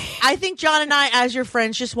think John and I, as your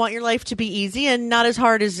friends, just want your life to be easy and not as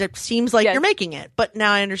hard as it seems like you're making it. But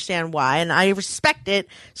now I understand why, and I respect it,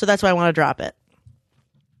 so that's why I want to drop it.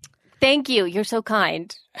 Thank you. You're so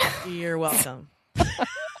kind. You're welcome.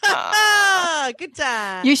 Good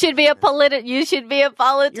time. You should be a politician. You're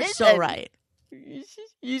so right.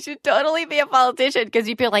 You should totally be a politician, because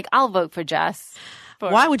you'd be like, I'll vote for Jess.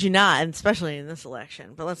 Why would you not? And especially in this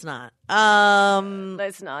election. But let's not.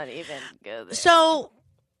 Let's not even go there. So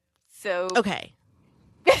okay.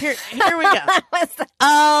 Here we go.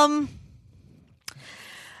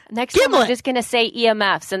 Next time I'm just gonna say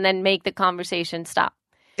EMFs and then make the conversation stop.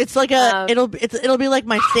 It's like it'll be like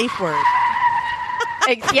my safe word.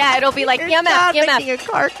 Yeah, it'll be like EMF. Making a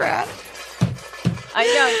car crash. I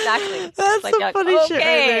know, exactly. That's like some funny shit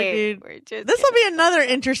right there, dude. This will be another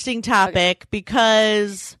interesting topic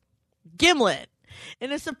because Gimlet,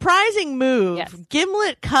 in a surprising move,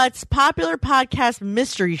 Gimlet cuts popular podcast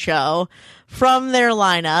Mystery Show from their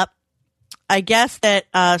lineup. I guess that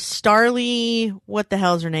Starlee, what the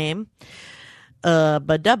hell's her name?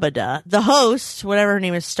 The host, whatever her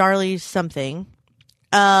name is, Starlee something,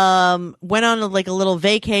 went on a little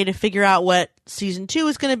vacay to figure out what season 2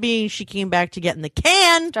 is going to be. She came back to get in the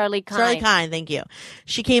can. Starlee Kine, thank you.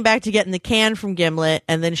 She came back to get in the can from Gimlet,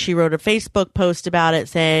 and then she wrote a Facebook post about it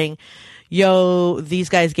saying, yo, these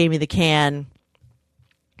guys gave me the can.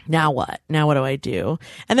 Now what? Now what do I do?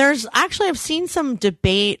 And I've seen some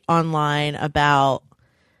debate online about,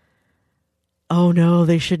 oh no,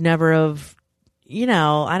 they should never have,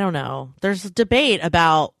 I don't know. There's a debate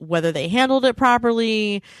about whether they handled it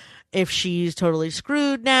properly, if she's totally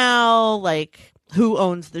screwed now, like who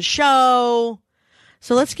owns the show.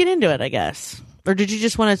 So let's get into it, I guess. Or did you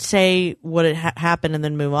just want to say what happened and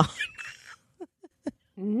then move on?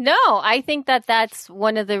 No, I think that's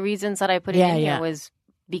one of the reasons that I put it in here was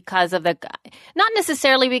because of the, not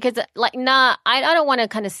necessarily because I don't want to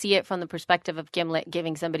kind of see it from the perspective of Gimlet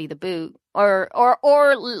giving somebody the boot or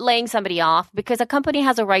laying somebody off, because a company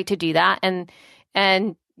has a right to do that and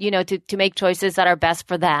to make choices that are best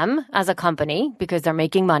for them as a company, because they're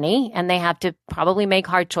making money and they have to probably make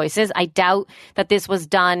hard choices. I doubt that this was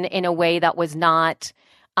done in a way that was not,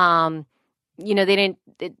 that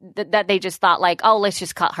they just thought like, oh, let's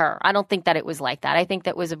just cut her. I don't think that it was like that. I think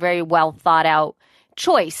that was a very well thought out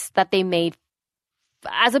choice that they made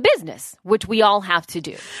as a business, which we all have to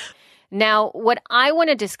do. Now, what I want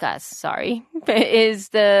to discuss, is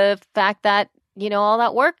the fact that, all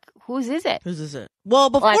that work, whose is it? Well,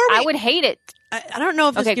 I would hate it. I don't know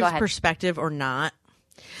if this gives perspective or not,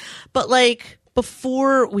 but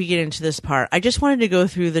before we get into this part, I just wanted to go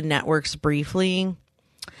through the networks briefly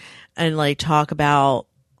and talk about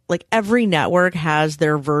every network has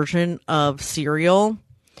their version of Serial.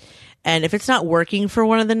 And if it's not working for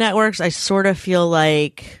one of the networks, I sort of feel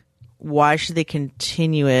like, why should they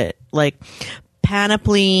continue it?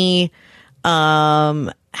 Panoply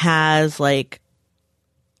has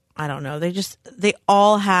I don't know. They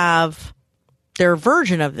all have their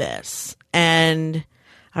version of this. And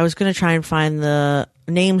I was going to try and find the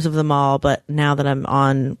names of them all, but now that I'm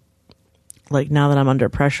under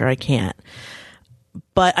pressure, I can't.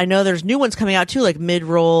 But I know there's new ones coming out too, like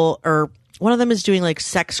Midroll, or one of them is doing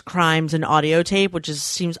sex crimes and audio tape, which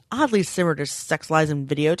seems oddly similar to Sex Lies and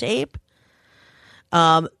Videotape.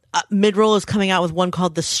 Midroll is coming out with one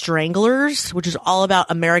called The Stranglers, which is all about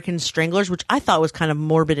American stranglers, which I thought was kind of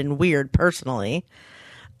morbid and weird personally.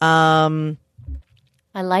 I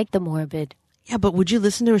like the morbid. Yeah, but would you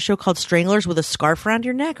listen to a show called Stranglers with a scarf around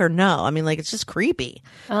your neck or no? I mean, it's just creepy.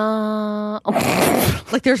 There's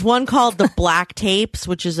one called The Black Tapes,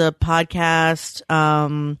 which is a podcast.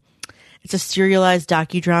 It's a serialized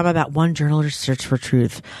docudrama about one journalist's search for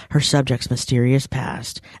truth, her subject's mysterious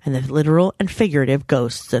past, and the literal and figurative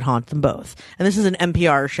ghosts that haunt them both. And this is an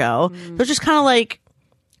NPR show. So it's just kind of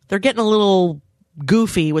they're getting a little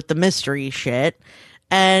goofy with the mystery shit.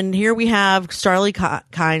 And here we have Starlee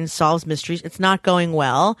Kine solves mysteries. It's not going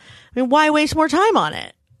well. I mean, why waste more time on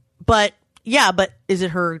it? But is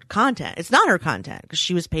it her content? It's not her content because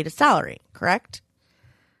she was paid a salary, correct?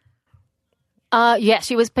 Yeah,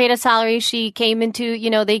 she was paid a salary. She came into,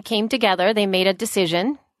 they came together. They made a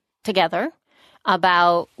decision together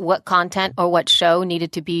about what content or what show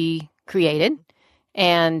needed to be created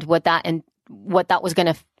and what that was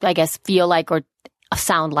going to, I guess, feel like or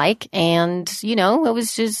sound like. And, it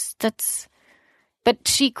was just, but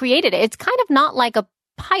she created it. It's kind of not like a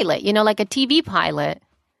pilot, like a TV pilot.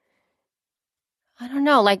 I don't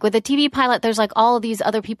know. Like with a TV pilot, there's like all of these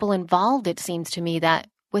other people involved, it seems to me that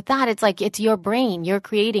with that, it's like it's your brain. You're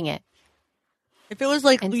creating it. If it was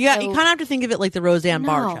like, you kind of have to think of it like the Roseanne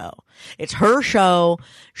Barr show. It's her show.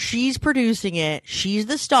 She's producing it. She's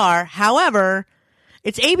the star. However,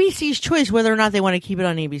 it's ABC's choice whether or not they want to keep it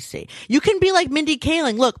on ABC. You can be like Mindy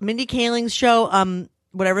Kaling. Look, Mindy Kaling's show,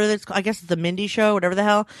 whatever that's, I guess it's the Mindy show, whatever the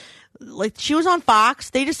hell. Like, she was on Fox.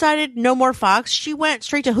 They decided no more Fox. She went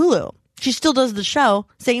straight to Hulu. She still does the show,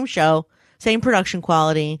 same production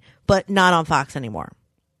quality, but not on Fox anymore.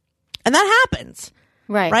 And that happens.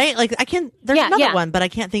 Right? Like, there's another one, but I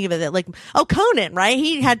can't think of it. Like, Conan, right?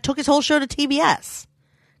 He took his whole show to TBS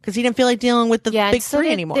because he didn't feel like dealing with the big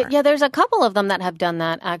three anymore. There's a couple of them that have done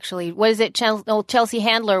that, actually. What is it? Chelsea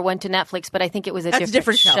Handler went to Netflix, but I think it was a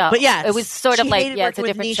different show. But yeah, it was sort of like, it's a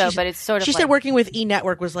different show, but it's sort of She said working with E!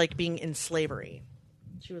 was like being in slavery.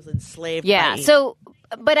 She was enslaved. Yeah,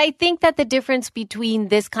 but I think that the difference between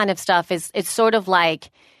this kind of stuff is it's sort of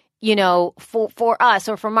like, you know, for us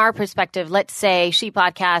or from our perspective, let's say She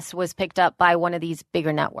Podcast was picked up by one of these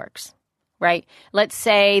bigger networks, right? Let's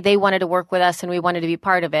say they wanted to work with us and we wanted to be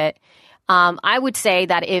part of it. I would say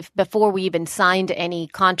that if before we even signed any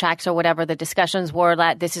contracts or whatever, the discussions were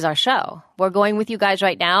that this is our show. We're going with you guys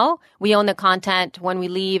right now. We own the content. When we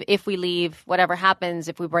leave, if we leave, whatever happens,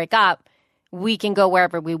 if we break up, we can go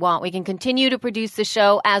wherever we want. We can continue to produce the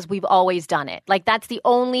show as we've always done it. Like, that's the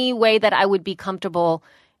only way that I would be comfortable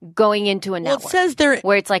going into a network. Well, it says they're,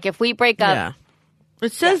 where it's like, if we break up. Yeah.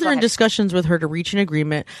 It says they're in discussions with her to reach an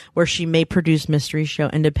agreement where she may produce Mystery Show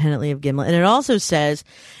independently of Gimlet. And it also says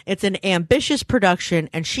it's an ambitious production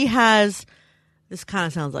and she has, this kind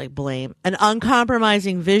of sounds like blame, an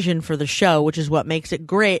uncompromising vision for the show, which is what makes it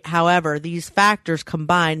great. However, these factors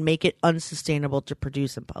combined make it unsustainable to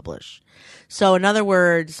produce and publish. So in other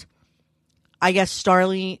words, I guess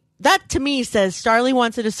that to me says Starlee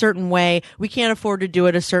wants it a certain way. We can't afford to do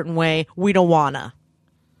it a certain way. We don't wanna.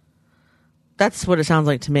 That's what it sounds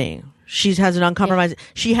like to me. She has an uncompromising. Yeah.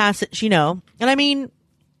 She has it. And I mean,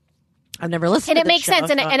 I've never listened. And to it makes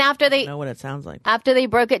sense. And after they know what it sounds like. After they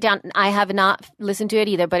broke it down, I have not listened to it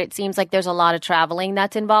either. But it seems like there's a lot of traveling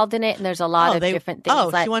that's involved in it, and there's a lot of different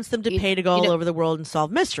things. She wants them to pay to go all over the world and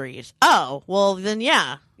solve mysteries. Oh, well then,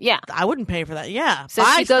 yeah. I wouldn't pay for that. Yeah, so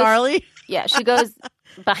bye, Starlee. Yeah, she goes.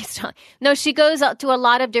 No, she goes to a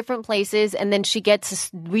lot of different places, and then she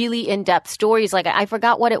gets really in-depth stories. Like, I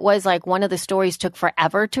forgot what it was. Like, one of the stories took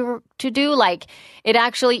forever to do. Like, it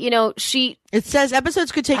actually, It says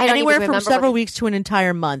episodes could take anywhere from several weeks to an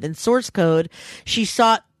entire month. In source code, she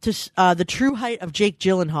sought to the true height of Jake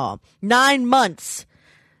Gyllenhaal. 9 months.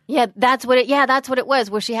 Yeah, that's what it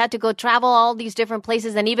was, where she had to go travel all these different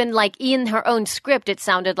places. And even like in her own script, it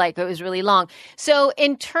sounded like it was really long. So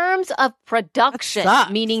in terms of production,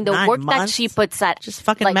 meaning the 9 work months. That she puts at, just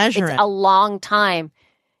fucking measure it. It's a long time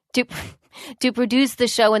to produce the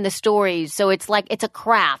show and the stories. So it's like, it's a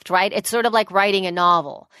craft, right? It's sort of like writing a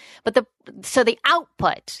novel. But the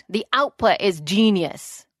output is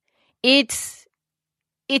genius. It's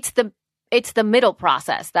the middle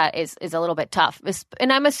process that is a little bit tough.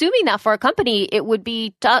 And I'm assuming that for a company, it would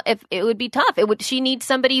be tough. She needs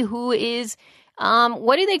somebody who is,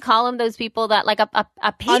 what do they call them? Those people that like a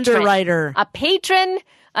patron. Underwriter. A patron.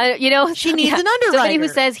 She needs an underwriter. Somebody who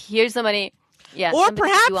says, here's the money. Yeah. Or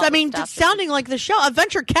perhaps, just sounding like the show, a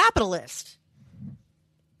venture capitalist.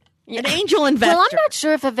 An angel investor. Well, I'm not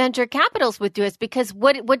sure if a venture capitalist would do it because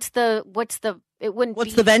what's the it wouldn't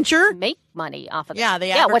what's the venture? Make money off of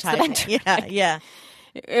that. What's the venture? Yeah.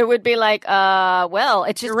 It would be like,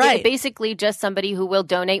 it's just basically just somebody who will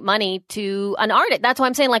donate money to an artist. That's why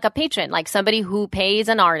I'm saying like a patron, like somebody who pays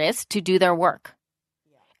an artist to do their work.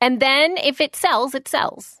 Yeah. And then if it sells, it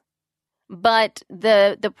sells. But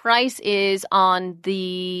the price is on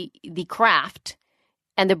the craft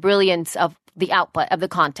and the brilliance of the output of the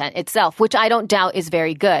content itself, which I don't doubt is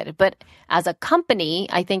very good. But as a company,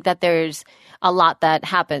 I think that there's a lot that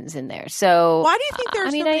happens in there. So why do you think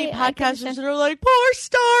there's so many podcasters that are like, poor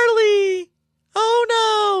Starlee?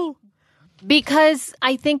 Oh no. Because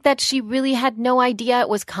I think that she really had no idea it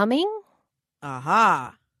was coming.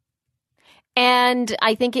 Aha. And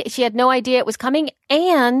I think she had no idea it was coming.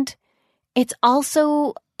 And it's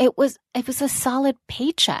also, it was a solid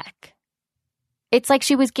paycheck. It's like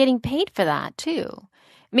she was getting paid for that too.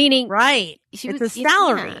 Meaning, right. It's a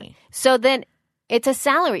salary. Yeah. So then it's a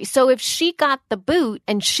salary. So if she got the boot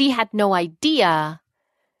and she had no idea,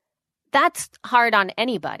 that's hard on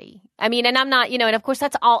anybody. I mean, and I'm not, and of course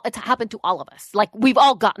it's happened to all of us. Like we've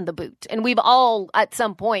all gotten the boot and we've all at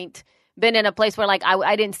some point been in a place where like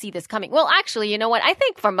I didn't see this coming. Well, actually, you know what? I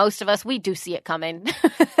think for most of us, we do see it coming.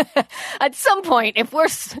 At some point, if we're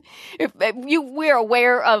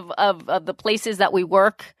aware of the places that we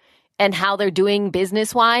work and how they're doing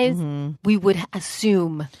business-wise, we would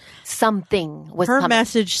assume something was Her coming.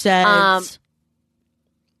 message says,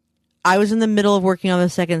 I was in the middle of working on the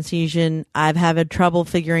second season. I've had trouble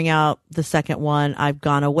figuring out the second one. I've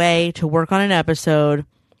gone away to work on an episode.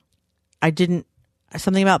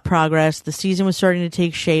 Something about progress. The season was starting to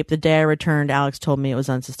take shape. The day I returned, Alex told me it was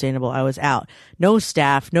unsustainable. I was out. No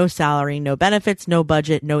staff, no salary, no benefits, no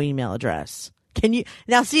budget, no email address.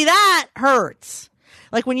 Now see, that hurts.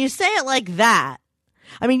 Like when you say it like that,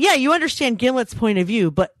 I mean, yeah, you understand Gimlet's point of view,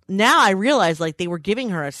 but now I realize like they were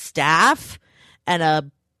giving her a staff and a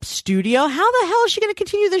studio. How the hell is she going to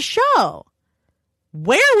continue the show?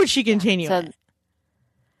 Where would she continue it?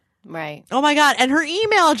 Right. Oh my God. And her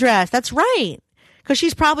email address. That's right. Because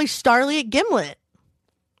she's probably Starly at Gimlet.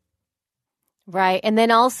 Right. And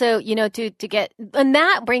then also, to get, and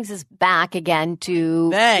that brings us back again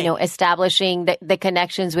to, establishing the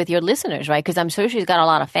connections with your listeners, right? Because I'm sure she's got a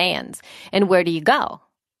lot of fans. And where do you go?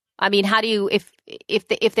 I mean, how do you,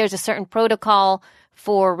 if there's a certain protocol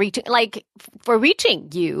for reaching the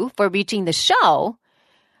show,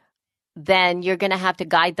 then you're going to have to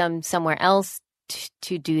guide them somewhere else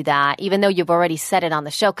to do that, even though you've already said it on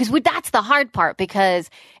the show. Because that's the hard part, because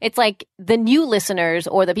it's like the new listeners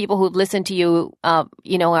or the people who've listened to you, are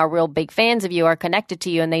real big fans of you, are connected to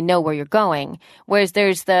you, and they know where you're going. Whereas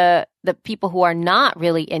there's the people who are not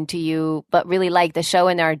really into you, but really like the show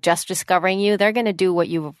and are just discovering you. They're going to do what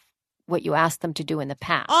you asked them to do in the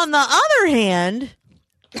past. On the other hand,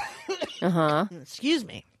 excuse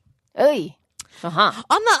me. Oy. On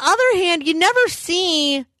the other hand, you never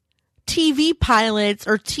see TV pilots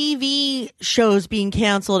or TV shows being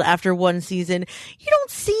canceled after one season. You don't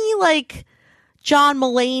see like John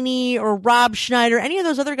Mulaney or Rob Schneider, any of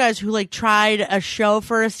those other guys who like tried a show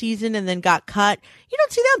for a season and then got cut. You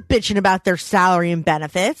don't see them bitching about their salary and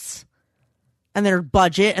benefits and their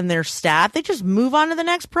budget and their staff. They just move on to the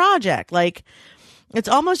next project. Like, it's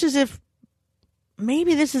almost as if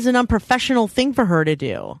maybe this is an unprofessional thing for her to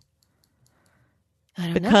do.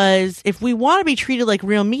 Because if we want to be treated like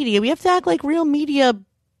real media, we have to act like real media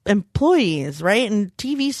employees, right? And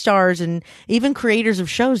TV stars and even creators of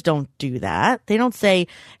shows don't do that. They don't say,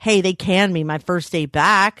 hey, they canned me my first day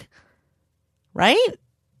back. Right?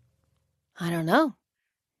 I don't know.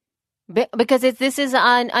 Because this is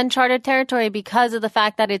uncharted territory because of the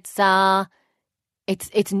fact that it's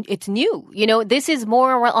new. This is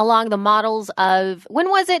more along the models of, when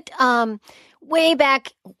was it? Way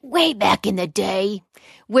back in the day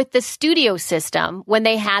with the studio system, when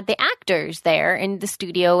they had the actors there in the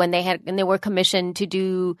studio and they were commissioned to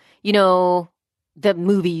do, the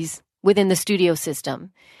movies within the studio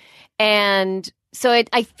system. And so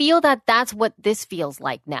I feel that that's what this feels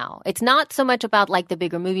like now. It's not so much about like the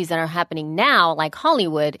bigger movies that are happening now, like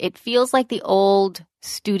Hollywood. It feels like the old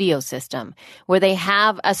studio system where they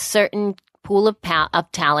have a certain pool of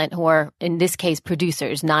talent who are, in this case,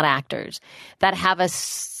 producers, not actors, that have a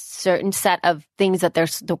certain set of things that they're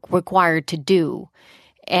required to do.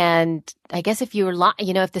 And I guess if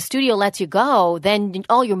if the studio lets you go, then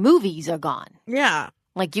all your movies are gone. Yeah.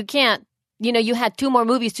 Like you can't, you had 2 more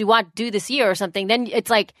movies to do this year or something. Then it's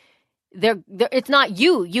like, it's not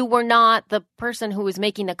you. You were not the person who was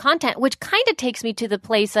making the content, which kind of takes me to the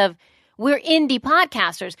place of, we're indie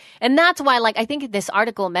podcasters. And that's why, I think this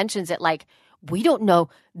article mentions it, we don't know.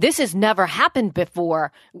 This has never happened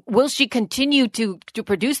before. Will she continue to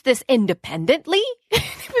produce this independently? It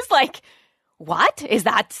was like, what? Is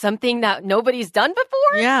that something that nobody's done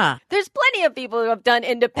before? Yeah. There's plenty of people who have done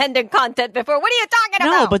independent content before. What are you talking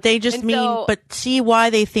about? No, but they just but see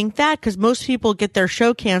why they think that? Because most people get their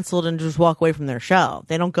show canceled and just walk away from their show.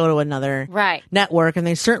 They don't go to another network, and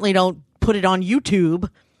they certainly don't put it on YouTube.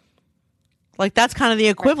 Like, that's kind of the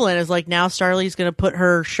equivalent is like now Starly's going to put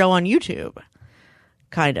her show on YouTube.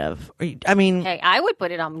 Kind of. I mean, hey, I would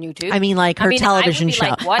put it on YouTube. I mean, like her television show.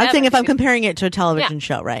 Like, I'm saying if I'm comparing it to a television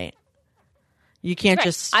show, right? You can't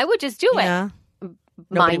just. I would just do it.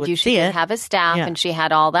 Mind you, she did have a staff and she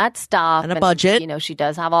had all that stuff and a budget. She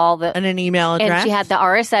does have all the and an email address. And she had the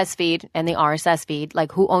RSS feed and the RSS feed.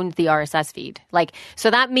 Like, who owned the RSS feed? Like,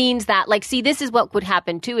 so that means that, see, this is what would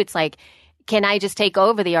happen too. It's like, can I just take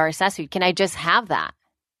over the RSS feed? Can I just have that?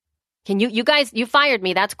 Can you guys, you fired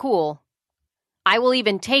me. That's cool. I will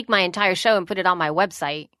even take my entire show and put it on my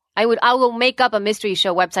website. I will make up a mystery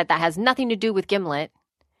show website that has nothing to do with Gimlet.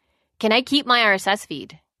 Can I keep my RSS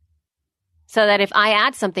feed? So that if I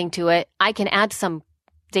add something to it, I can add some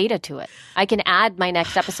data to it. I can add my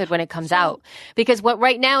next episode when it comes out. Because what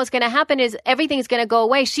right now is going to happen is everything is going to go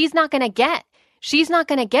away. She's not going to get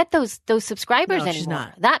those subscribers anymore. She's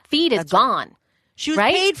not. That feed is gone. Right. She was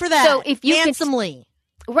paid for that. So if you handsomely.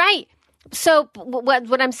 Right. So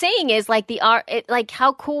what I'm saying is like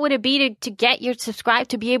how cool would it be to get your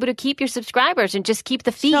to be able to keep your subscribers and just keep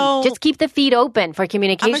the feed, just keep the feed open for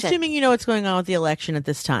communication. I'm assuming you know what's going on with the election at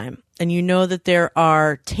this time, and you know that there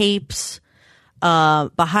are tapes,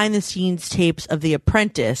 behind the scenes tapes of The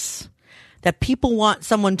Apprentice that people want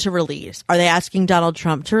someone to release. Are they asking Donald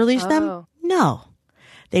Trump to release them? No.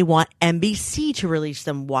 They want NBC to release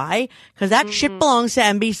them. Why? Because that shit belongs to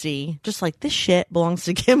NBC, just like this shit belongs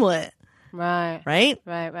to Gimlet. Right.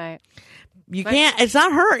 You can't, it's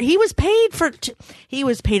not her. He was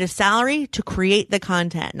paid a salary to create the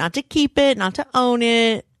content, not to keep it, not to own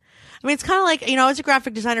it. I mean, it's kind of like, I was a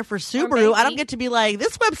graphic designer for Subaru. I don't get to be like,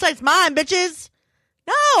 this website's mine, bitches.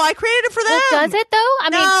 No, I created it for them. Well, does it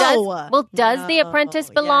though? Does The Apprentice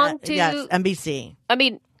belong to? Yes, NBC. I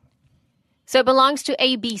mean, so it belongs to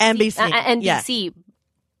ABC. NBC. Yes.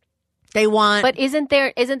 They want, but isn't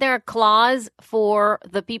there a clause for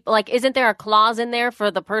the people? Like, isn't there a clause in there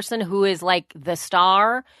for the person who is like the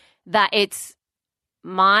star that it's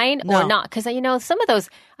mine or not? Because some of those,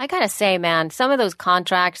 I gotta say, man, some of those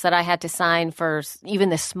contracts that I had to sign for even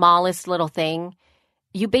the smallest little thing,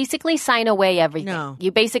 you basically sign away everything. No.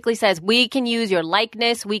 You basically says we can use your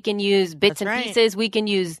likeness, we can use bits and pieces, we can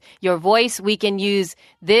use your voice, we can use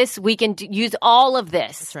this, we can use all of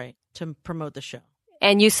this. That's right, to promote the show.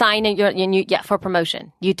 And you sign it, for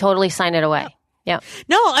promotion. You totally sign it away. Yeah.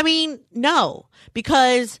 No,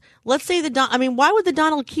 because let's say why would the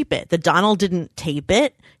Donald keep it? The Donald didn't tape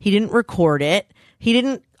it. He didn't record it. He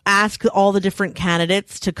didn't ask all the different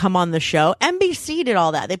candidates to come on the show. NBC did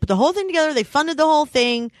all that. They put the whole thing together. They funded the whole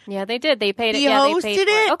thing. Yeah, they did. They paid it. He hosted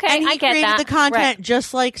it. Okay, and he created the content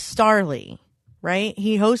just like Starlee, right?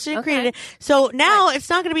 He hosted and created it. So now it's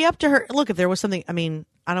not going to be up to her. Look, if there was something,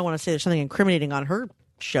 I don't want to say there's something incriminating on her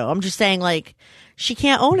show. I'm just saying, like, she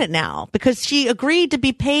can't own it now because she agreed to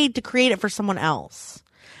be paid to create it for someone else.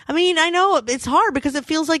 I know it's hard because it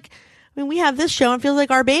feels like, we have this show and it feels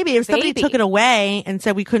like our baby. If somebody took it away and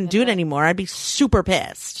said we couldn't do it anymore, I'd be super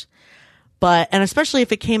pissed. And especially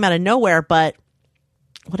if it came out of nowhere, but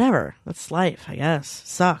whatever. That's life, I guess.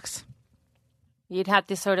 Sucks. You'd have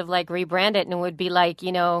to sort of like rebrand it and it would be like,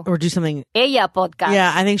 or do something. Ella podcast.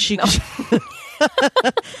 Yeah, I think she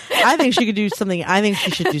I think she could do something. I think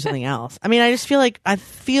she should do something else. I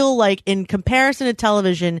feel like in comparison to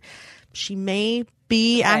television, she may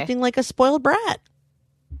be acting like a spoiled brat.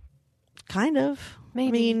 Kind of.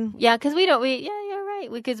 Maybe. Because you're right.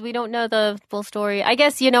 Because we don't know the full story. I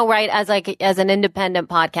guess, right, as an independent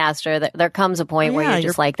podcaster, there comes a point where you're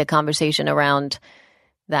just like the conversation around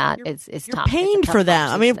that is tough. You're paying for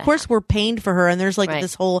them. Of course we're paying for her, and there's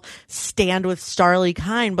this whole stand with Starlee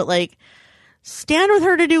kind, but stand with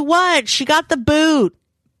her to do what? She got the boot.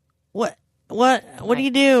 What do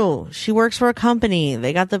you do? She works for a company.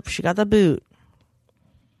 She got the boot.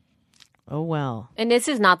 Oh, well. And this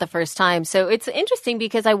is not the first time. So it's interesting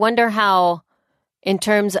because I wonder how, in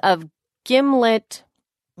terms of Gimlet,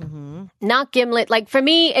 not Gimlet, like for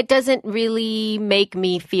me, it doesn't really make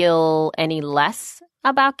me feel any less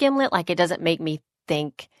about Gimlet. Like it doesn't make me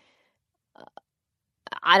think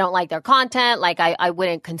I don't like their content. Like I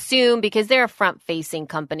wouldn't consume because they're a front-facing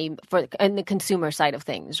company in the consumer side of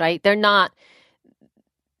things, right? They're not.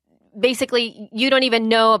 Basically, you don't even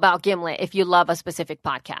know about Gimlet if you love a specific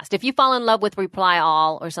podcast. If you fall in love with Reply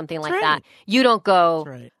All or something like that, you don't go,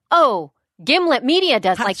 oh, Gimlet Media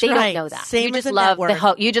does. They don't know that. Same you just as love the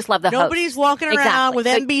host. You just love the host. Nobody's walking around with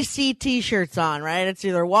NBC T-shirts on, right? It's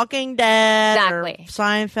either Walking Dead or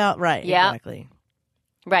Seinfeld, right? Yeah. Exactly.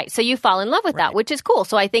 Right. So you fall in love with that, which is cool.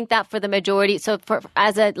 So I think that for the majority,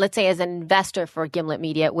 as an investor for Gimlet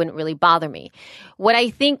Media, it wouldn't really bother me. Where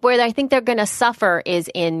I think they're going to suffer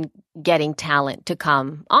is in getting talent to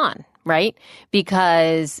come on, right?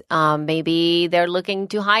 Because maybe they're looking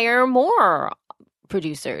to hire more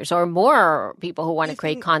producers or more people who want to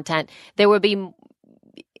create content. There would be,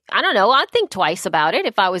 I don't know, I'd think twice about it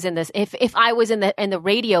if I was in this, if I was in the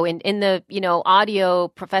radio, in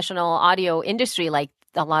the, professional audio industry, like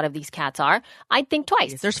a lot of these cats are, I'd think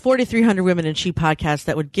twice. There's 4,300 women in She podcasts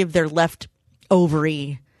that would give their left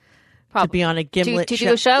ovary to be on a Gimlet to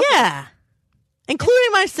do a show? Yeah.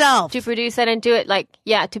 Including myself. To produce it and do it,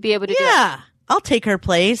 to be able to do it. Yeah. I'll take her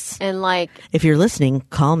place. And if you're listening,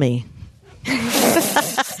 call me.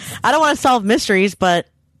 I don't want to solve mysteries, but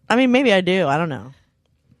maybe I do. I don't know.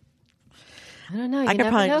 I don't know. You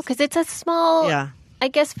never know because it's a small. Yeah. I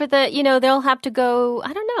guess for the, they'll have to go,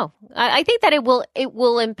 I don't know. I think that it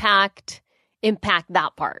will impact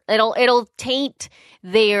that part. It'll taint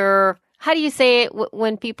their, how do you say it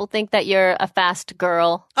when people think that you're a fast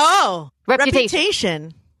girl? Oh,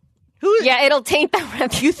 reputation. Yeah, it'll taint the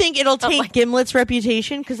reputation. You think it'll taint Gimlet's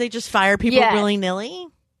reputation because they just fire people willy-nilly?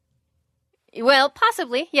 Well,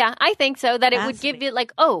 possibly. Yeah, I think so. That it would give you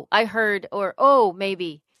like, oh, I heard, or oh,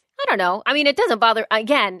 maybe. I don't know. I mean, it doesn't bother.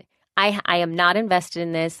 Again, I am not invested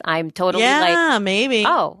in this. I'm totally maybe.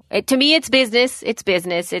 Oh, to me, it's business. It's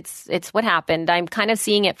business. It's what happened. I'm kind of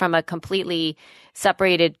seeing it from a completely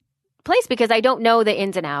separated place because I don't know the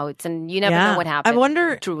ins and outs, and you never know what happened. I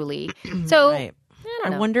wonder truly. So right. I don't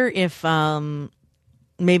know. I wonder if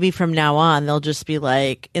maybe from now on they'll just be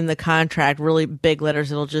like in the contract, really big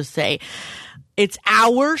letters. It'll just say it's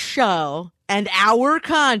our show and our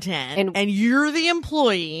content, and you're the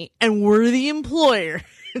employee and we're the employer.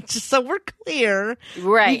 Just so we're clear,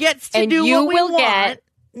 right? He gets to do what we want,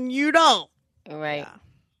 and you don't, right?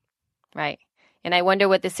 Right. And I wonder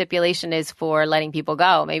what the stipulation is for letting people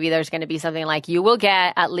go. Maybe there's going to be something like you will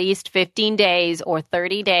get at least 15 days or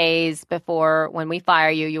 30 days before when we fire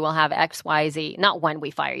you. You will have X, Y, Z. Not when we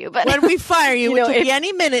fire you, but when we fire you, which will be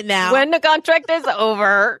any minute now. When the contract is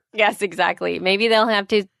over. Yes, exactly. Maybe they'll have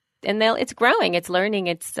to, and it's growing, it's learning,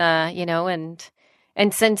 it's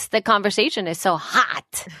and since the conversation is so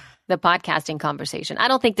hot, the podcasting conversation, I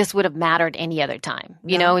don't think this would have mattered any other time.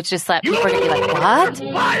 You know, it's just that people are going to be like, what?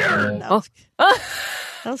 Fired! That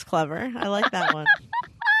was clever. I like that one.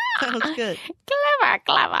 That was good.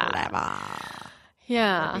 Clever.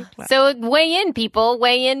 Yeah. So weigh in,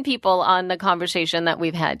 people on the conversation that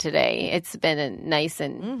we've had today. It's been nice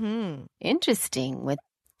and interesting with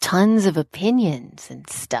tons of opinions and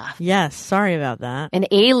stuff. Yes, sorry about that. And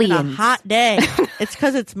aliens. It's been a hot day. It's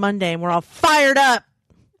because it's Monday and we're all fired up,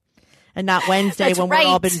 and not Wednesday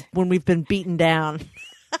when we've been beaten down.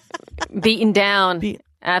 Beaten down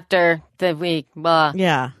after the week. Blah.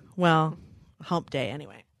 Yeah. Well, hump day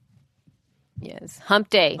anyway. Yes, hump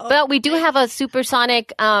day. But we do have a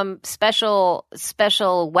supersonic special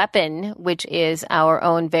weapon, which is our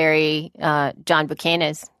own very John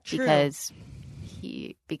Buchanan's. True.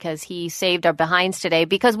 Because he saved our behinds today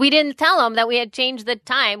because we didn't tell him that we had changed the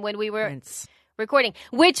time when we were recording.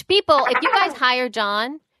 Which people, if you guys hire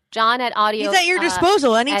John at audio, he's at your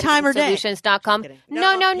disposal anytime or day. Solutions.com.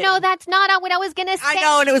 No, that's not what I was gonna say. I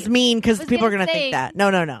know, and it was mean because people are gonna think that.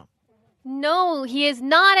 No. No, he is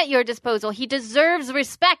not at your disposal. He deserves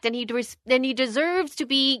respect, and he deserves to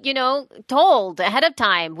be, told ahead of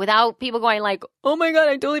time without people going like, "Oh my God,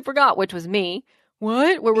 I totally forgot," which was me.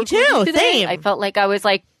 What? We're recording today? Same. I felt like I was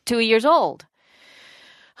like 2 years old.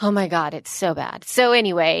 Oh my God, it's so bad. So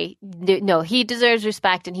anyway, no, he deserves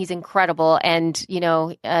respect and he's incredible. And,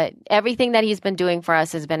 everything that he's been doing for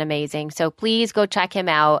us has been amazing. So please go check him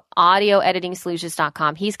out,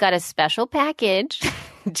 audioeditingsolutions.com. He's got a special package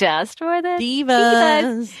just for the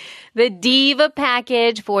divas. The Diva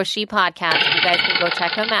package for She Podcast. You guys can go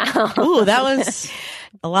check him out. Ooh, that was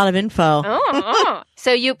a lot of info.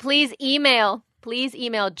 So you please email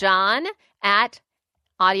John at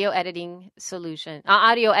audioediting.com.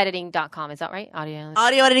 Is that right?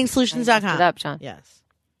 Audioeditingsolutions.com. It up, John.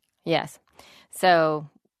 Yes. So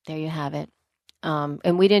there you have it.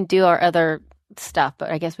 And we didn't do our other stuff, but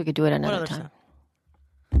I guess we could do it another time. Stuff?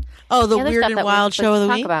 Oh, the Weird and Wild Show of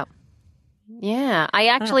the Week? About. Yeah, I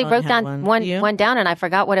actually wrote down one down and I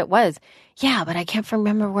forgot what it was. Yeah, but I can't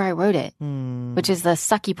remember where I wrote it, which is the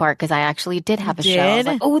sucky part because I actually did have a show. I was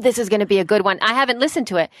like, oh, this is going to be a good one. I haven't listened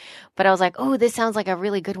to it, but I was like, oh, this sounds like a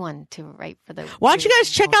really good one to write for the. Why don't you guys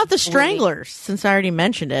check out The Stranglers since I already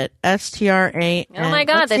mentioned it? STRA. Oh my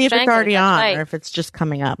God, let's see if it's already on or if it's just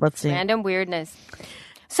coming up. Let's see. Random weirdness.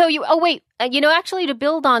 So actually to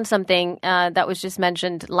build on something that was just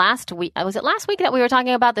mentioned last week. Was it last week that we were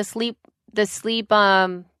talking about the Sleep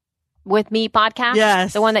With Me podcast?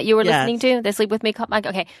 Yes. The one that you were listening to? The Sleep With Me podcast?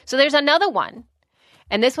 Okay. So there's another one.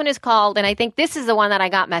 And this one is called, and I think this is the one that I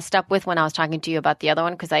got messed up with when I was talking to you about the other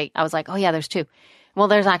one because I was like, oh yeah, there's two. Well,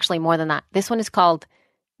 there's actually more than that. This one is called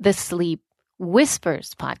the Sleep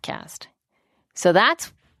Whispers podcast. So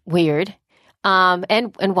that's weird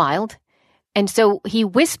and wild. And so he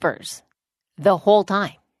whispers the whole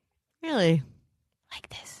time. Really? Like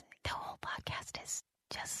this. The whole podcast is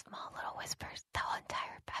just small little whispers. The whole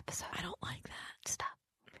entire episode. I don't like that. Stop.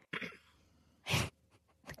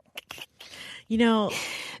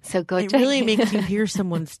 So it really makes you hear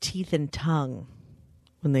someone's teeth and tongue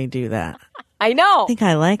when they do that. I know. I think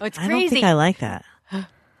I like. It's I crazy. don't think I like that.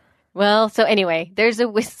 Well, so anyway,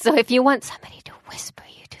 so if you want somebody to whisper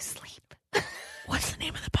you to sleep, what's the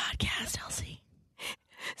name of the podcast, Elsie?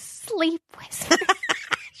 sleep whisper.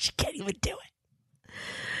 She can't even do it.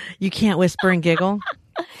 You can't whisper and giggle?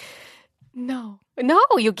 No,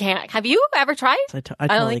 you can't. Have you ever tried? I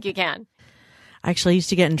don't think you can. Actually, I used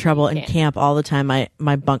to get in trouble in camp all the time. My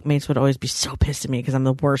bunkmates would always be so pissed at me because I'm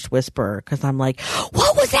the worst whisperer. Because I'm like,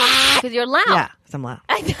 what was that? Because you're loud. Yeah, because I'm loud.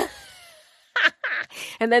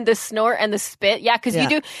 And then the snort and the spit. Yeah, because you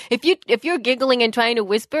do. If you're giggling and trying to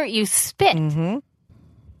whisper, you spit. Mm-hmm.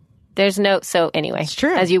 There's no. So anyway, it's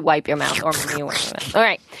true. As you wipe your mouth, or maybe you wipe your mouth. All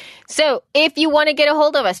right. So if you want to get a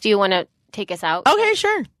hold of us, do you want to take us out? Okay,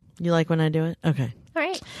 sure. You like when I do it? Okay. All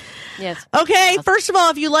right. Yes. Okay. First of all,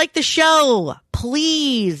 if you like the show,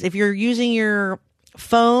 please, if you're using your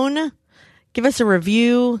phone, give us a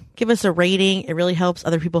review, give us a rating. It really helps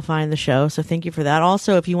other people find the show. So thank you for that.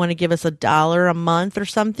 Also, if you want to give us $1 a month or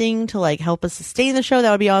something to like help us sustain the show,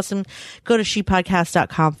 that would be awesome. Go to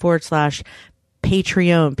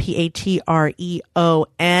shepodcast.com/Patreon,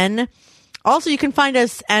 Patreon. Also, you can find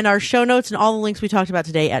us and our show notes and all the links we talked about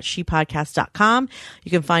today at shepodcast.com. You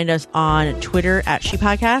can find us on Twitter at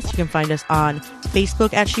shepodcast. You can find us on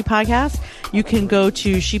Facebook at shepodcast. You can go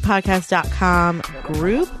to shepodcast.com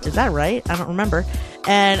group. Is that right? I don't remember.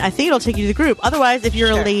 And I think it'll take you to the group. Otherwise, if you're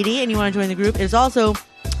a lady and you want to join the group, it is also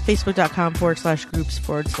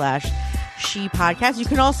facebook.com/groups/shepodcast. You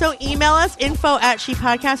can also email us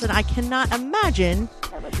info@shepodcast. And I cannot imagine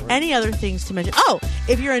any other things to mention. Oh,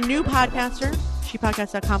 if you're a new podcaster,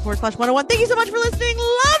 shepodcast.com/101. Thank you so much for listening.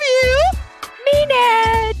 Love you. Mean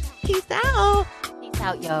it. Peace out. Peace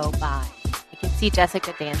out, yo. Bye. I can see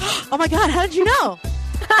Jessica dancing. Oh my God, how did you know?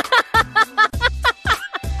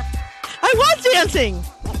 I was dancing.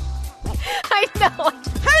 I know.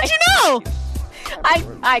 How did you know?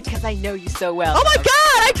 Because I know you so well. Oh my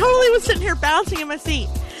God, I totally was sitting here bouncing in my seat.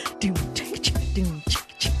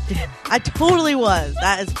 I totally was.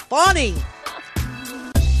 That is funny.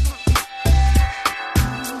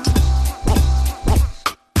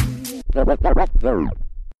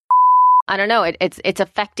 I don't know. It's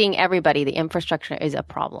affecting everybody. The infrastructure is a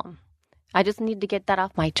problem. I just need to get that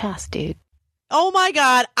off my chest, dude. Oh my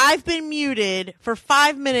God, I've been muted for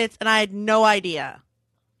 5 minutes and I had no idea.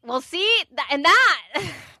 Well, see,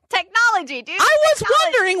 technology, dude. I was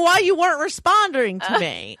wondering why you weren't responding to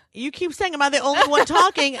me. You keep saying, am I the only one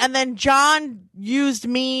talking? And then John used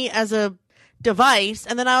me as a device.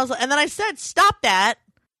 And then I said, stop that.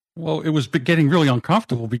 Well, it was getting really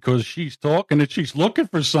uncomfortable because she's talking and she's looking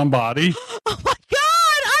for somebody. Oh my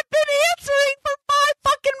God, I've been answering for 5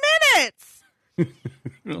 fucking minutes.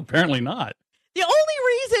 Well, apparently not. The only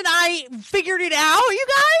reason I figured it out, you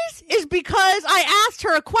guys, is because I asked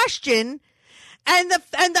her a question. And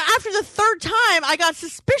after the third time, I got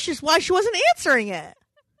suspicious why she wasn't answering it.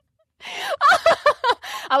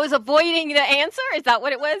 I was avoiding the answer? Is that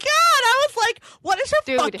what it was? God, I was like, what is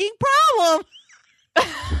her fucking problem?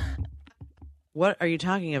 What are you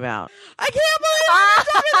talking about? I can't believe I've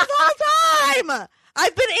been talking this whole time.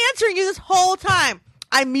 I've been answering you this whole time.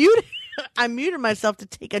 I muted myself to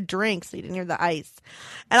take a drink so you didn't hear the ice.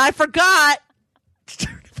 And I forgot to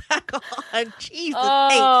turn it back on. Jesus.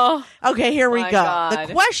 Oh, okay, here we go. God.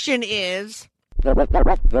 The question is...